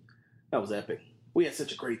 That was epic. We had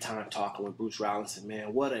such a great time talking with Bruce Rollinson,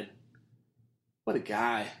 man. What a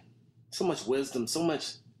guy. So much wisdom, so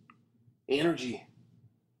much energy.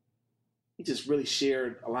 He just really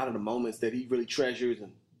shared a lot of the moments that he really treasures,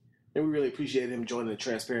 and we really appreciated him joining the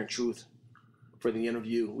Transparent Truth for the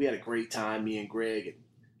interview. We had a great time, me and Greg. And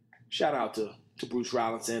shout out to Bruce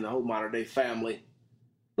Rollinson, the whole Modern Day family.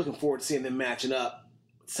 Looking forward to seeing them matching up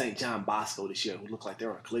with St. John Bosco this year, who look like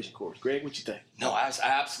they're on a collision course. Greg, what you think? No, I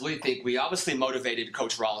absolutely think we obviously motivated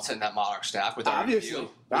Coach Rollinson and that Monarch staff with our review.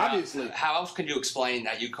 Obviously. How else can you explain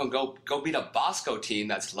that you can go beat a Bosco team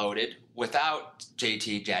that's loaded without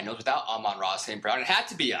JT Daniels, without Amon-Ra St. Brown? It had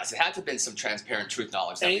to be us. It had to have been some Transparent Truth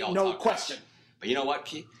knowledge that we all no talked question. about. But you know what,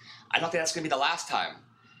 Keith? I don't think that's going to be the last time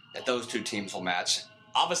that those two teams will match.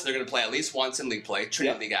 Obviously, they're going to play at least once in league play,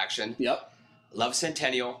 Trinity League action. Yep. Love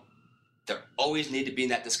Centennial. They always need to be in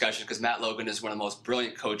that discussion because Matt Logan is one of the most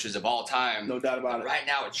brilliant coaches of all time. No doubt about it. Right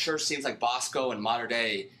now, it sure seems like Bosco and Modern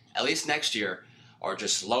Day, at least next year, are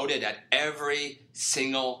just loaded at every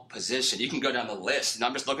single position. You can go down the list, and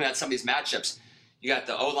I'm just looking at some of these matchups. You got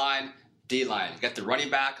the O-line, D-line. You got the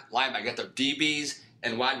running back, linebacker. You got the DBs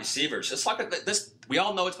and wide receivers. Just like this, we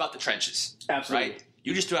all know it's about the trenches. Absolutely. Right?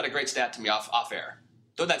 You just threw out a great stat to me off air.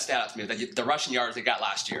 Throw that stat out to me, the rushing yards they got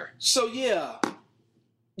last year. So, yeah,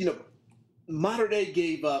 Modern Day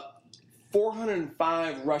gave up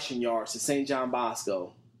 405 rushing yards to St. John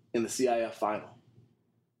Bosco in the CIF final.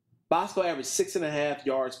 Bosco averaged 6.5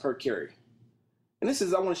 yards per carry. And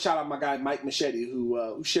I want to shout out my guy Mike Machete,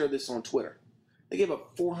 who shared this on Twitter. They gave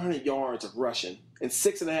up 400 yards of rushing and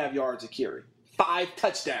 6.5 yards a carry. 5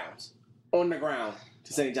 touchdowns on the ground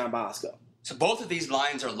to St. John Bosco. So both of these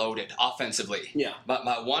lines are loaded offensively. Yeah. But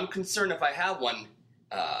my one concern, if I have one,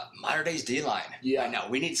 Modern Day's D-line. Yeah. Right now,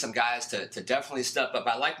 we need some guys to definitely step up.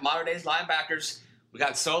 I like Modern Day's linebackers. We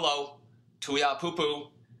got Solo, Tuia Pupu,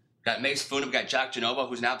 got Mace Funa, we got Jack Genova,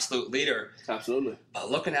 who's an absolute leader. Absolutely.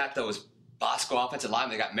 But looking at those Bosco offensive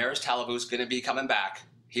linemen, they got Maris Talavu's going to be coming back.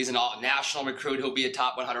 He's an all-national recruit. He'll be a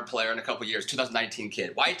top 100 player in a couple years, 2019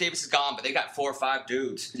 kid. White Davis is gone, but they got 4 or 5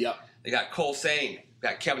 dudes. Yep. They got Cole Sane. They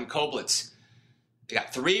got Kevin Koblitz. They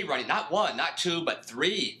got 3 running, not 1, not 2, but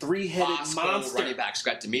 3. 3-headed Bosco monster running backs.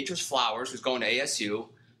 We got Demetrius Flowers, who's going to ASU.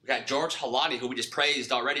 We got George Halani, who we just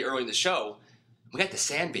praised already early in the show. We got the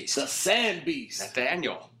Sand Beast. The Sand Beast.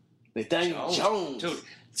 Nathaniel Jones. Dude,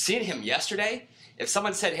 seeing him yesterday, if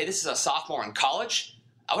someone said, hey, this is a sophomore in college,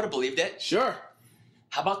 I would have believed it. Sure.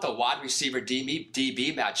 How about the wide receiver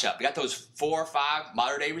DB matchup? We got those 4 or 5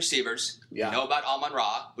 modern-day receivers. Yeah. We know about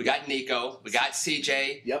Amon-Ra. We got Nico. We got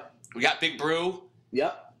CJ. Yep. We got Big Brew.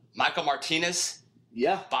 Yep. Michael Martinez.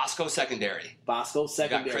 Yeah. Bosco secondary. We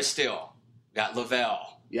got Chris Steele. We got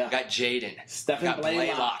Lavelle. Yeah. We got Jaden. Stephen we got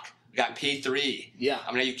Blaylock. We got P3. Yeah.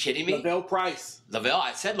 I mean, are you kidding me? Lavelle Price. Lavelle.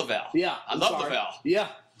 I said Lavelle. Yeah. I love Lavelle. Yeah.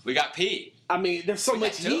 We got P. I mean, there's so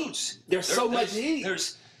much heat. Dudes. There's so much heat.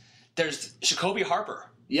 There's Jacoby Harper.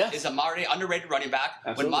 Yes. Is a modern-day underrated running back.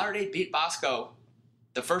 Absolutely. When modern-day beat Bosco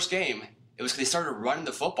the first game, it was because they started running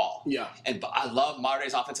the football. Yeah. And I love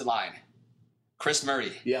modern-day's offensive line. Chris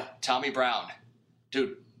Murray. Yeah. Tommy Brown.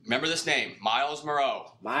 Dude, remember this name, Miles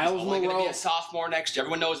Moreau. Miles He's only Moreau. going to be a sophomore next year.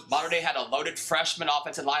 Everyone knows Modern Day had a loaded freshman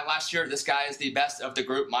offensive line last year. This guy is the best of the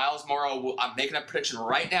group. Miles Moreau, I'm making a prediction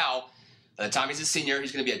right now, By the time he's a senior,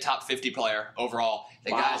 he's going to be a top 50 player overall.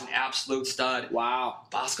 The guy's an absolute stud. Wow.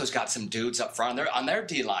 Bosco's got some dudes up front on their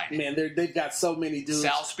D-line. Man, they've got so many dudes.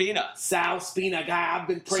 Sal Spina, a guy I've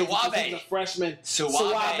been praising since he's a freshman.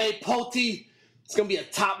 Suave Poti. It's going to be a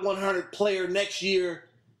top 100 player next year.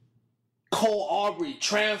 Cole Aubrey,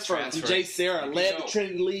 transfer from J. Sarah, led the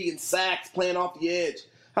Trinity League in sacks, playing off the edge.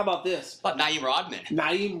 How about this? What about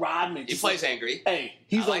Naeem Rodman? He plays angry. Hey,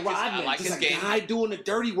 he's a Rodman. I like his game. Guy doing the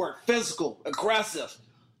dirty work, physical, aggressive,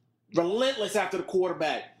 relentless after the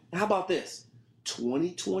quarterback. How about this?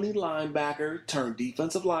 2020 linebacker turned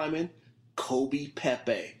defensive lineman, Kobe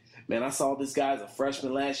Pepe. Man, I saw this guy as a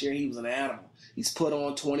freshman last year. He was an animal. He's put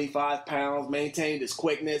on 25 pounds, maintained his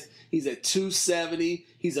quickness. He's at 270.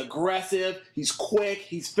 He's aggressive. He's quick.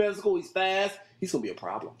 He's physical. He's fast. He's going to be a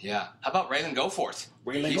problem. Yeah. How about Raylan Goforth?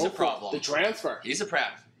 He's a problem. The transfer. He's a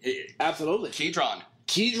problem. Absolutely. Keytron.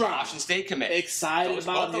 Washington State commit. Excited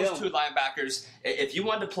about him. Those two linebackers. If you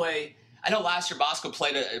wanted to play, I know last year Bosco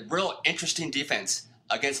played a real interesting defense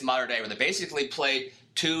against Mater Dei, where they basically played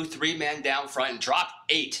 2-3 men down front and dropped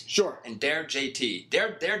 8. Sure. And dared JT.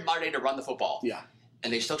 Dared Mater Dei to run the football. Yeah.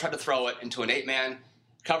 And they still tried to throw it into an 8-man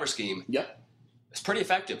cover scheme. Yep. It's pretty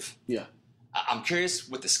effective. Yeah. I'm curious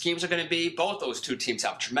what the schemes are going to be. Both those two teams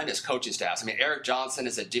have tremendous coaching staffs. I mean, Eric Johnson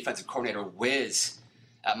is a defensive coordinator whiz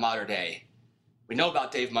at Mater Dei. We know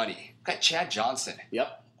about Dave Money. We've got Chad Johnson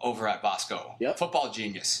over at Bosco. Yep. Football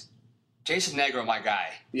genius. Jason Negro, my guy.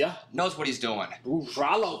 Yeah. Knows what he's doing. Ooh,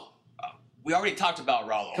 Rollo. We already talked about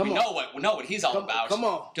Rollo. We know what he's all about. Come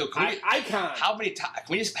on. Dude, icon. How many times?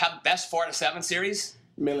 Can we just have best 4 out of 7 series?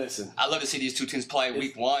 Man, listen. I'd love to see these two teams play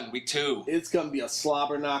week 1, week 2. It's going to be a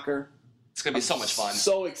slobber knocker. It's going to be so much fun.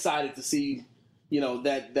 So excited to see,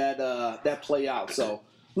 that play out. So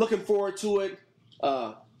looking forward to it.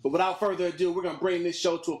 But without further ado, we're going to bring this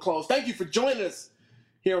show to a close. Thank you for joining us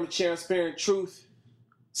here on the Transparent Truth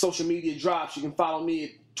social media drops. You can follow me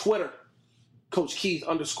at Twitter, Coach Keith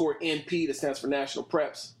 _NP. That stands for National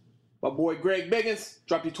Preps. My boy Greg Biggins.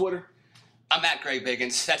 Drop your Twitter. I'm at Greg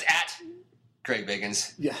Biggins. That's at Greg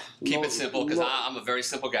Biggins. Yeah. Keep it simple because I'm a very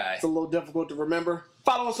simple guy. It's a little difficult to remember.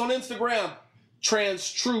 Follow us on Instagram,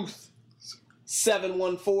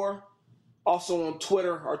 TransTruth714. Also on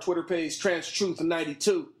Twitter, our Twitter page,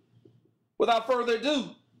 TransTruth92. Without further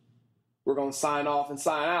ado, we're going to sign off and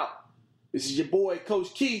sign out. This is your boy,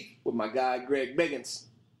 Coach Keith, with my guy, Greg Biggins.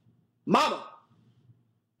 Mama,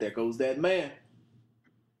 there goes that man.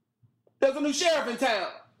 There's a new sheriff in town,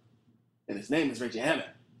 and his name is Reggie Hammond.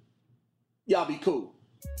 Y'all be cool.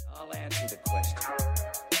 I'll answer the question.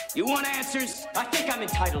 You want answers? I think I'm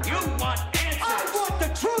entitled. You want answers? I want the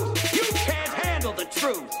truth. You can't handle the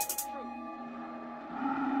truth.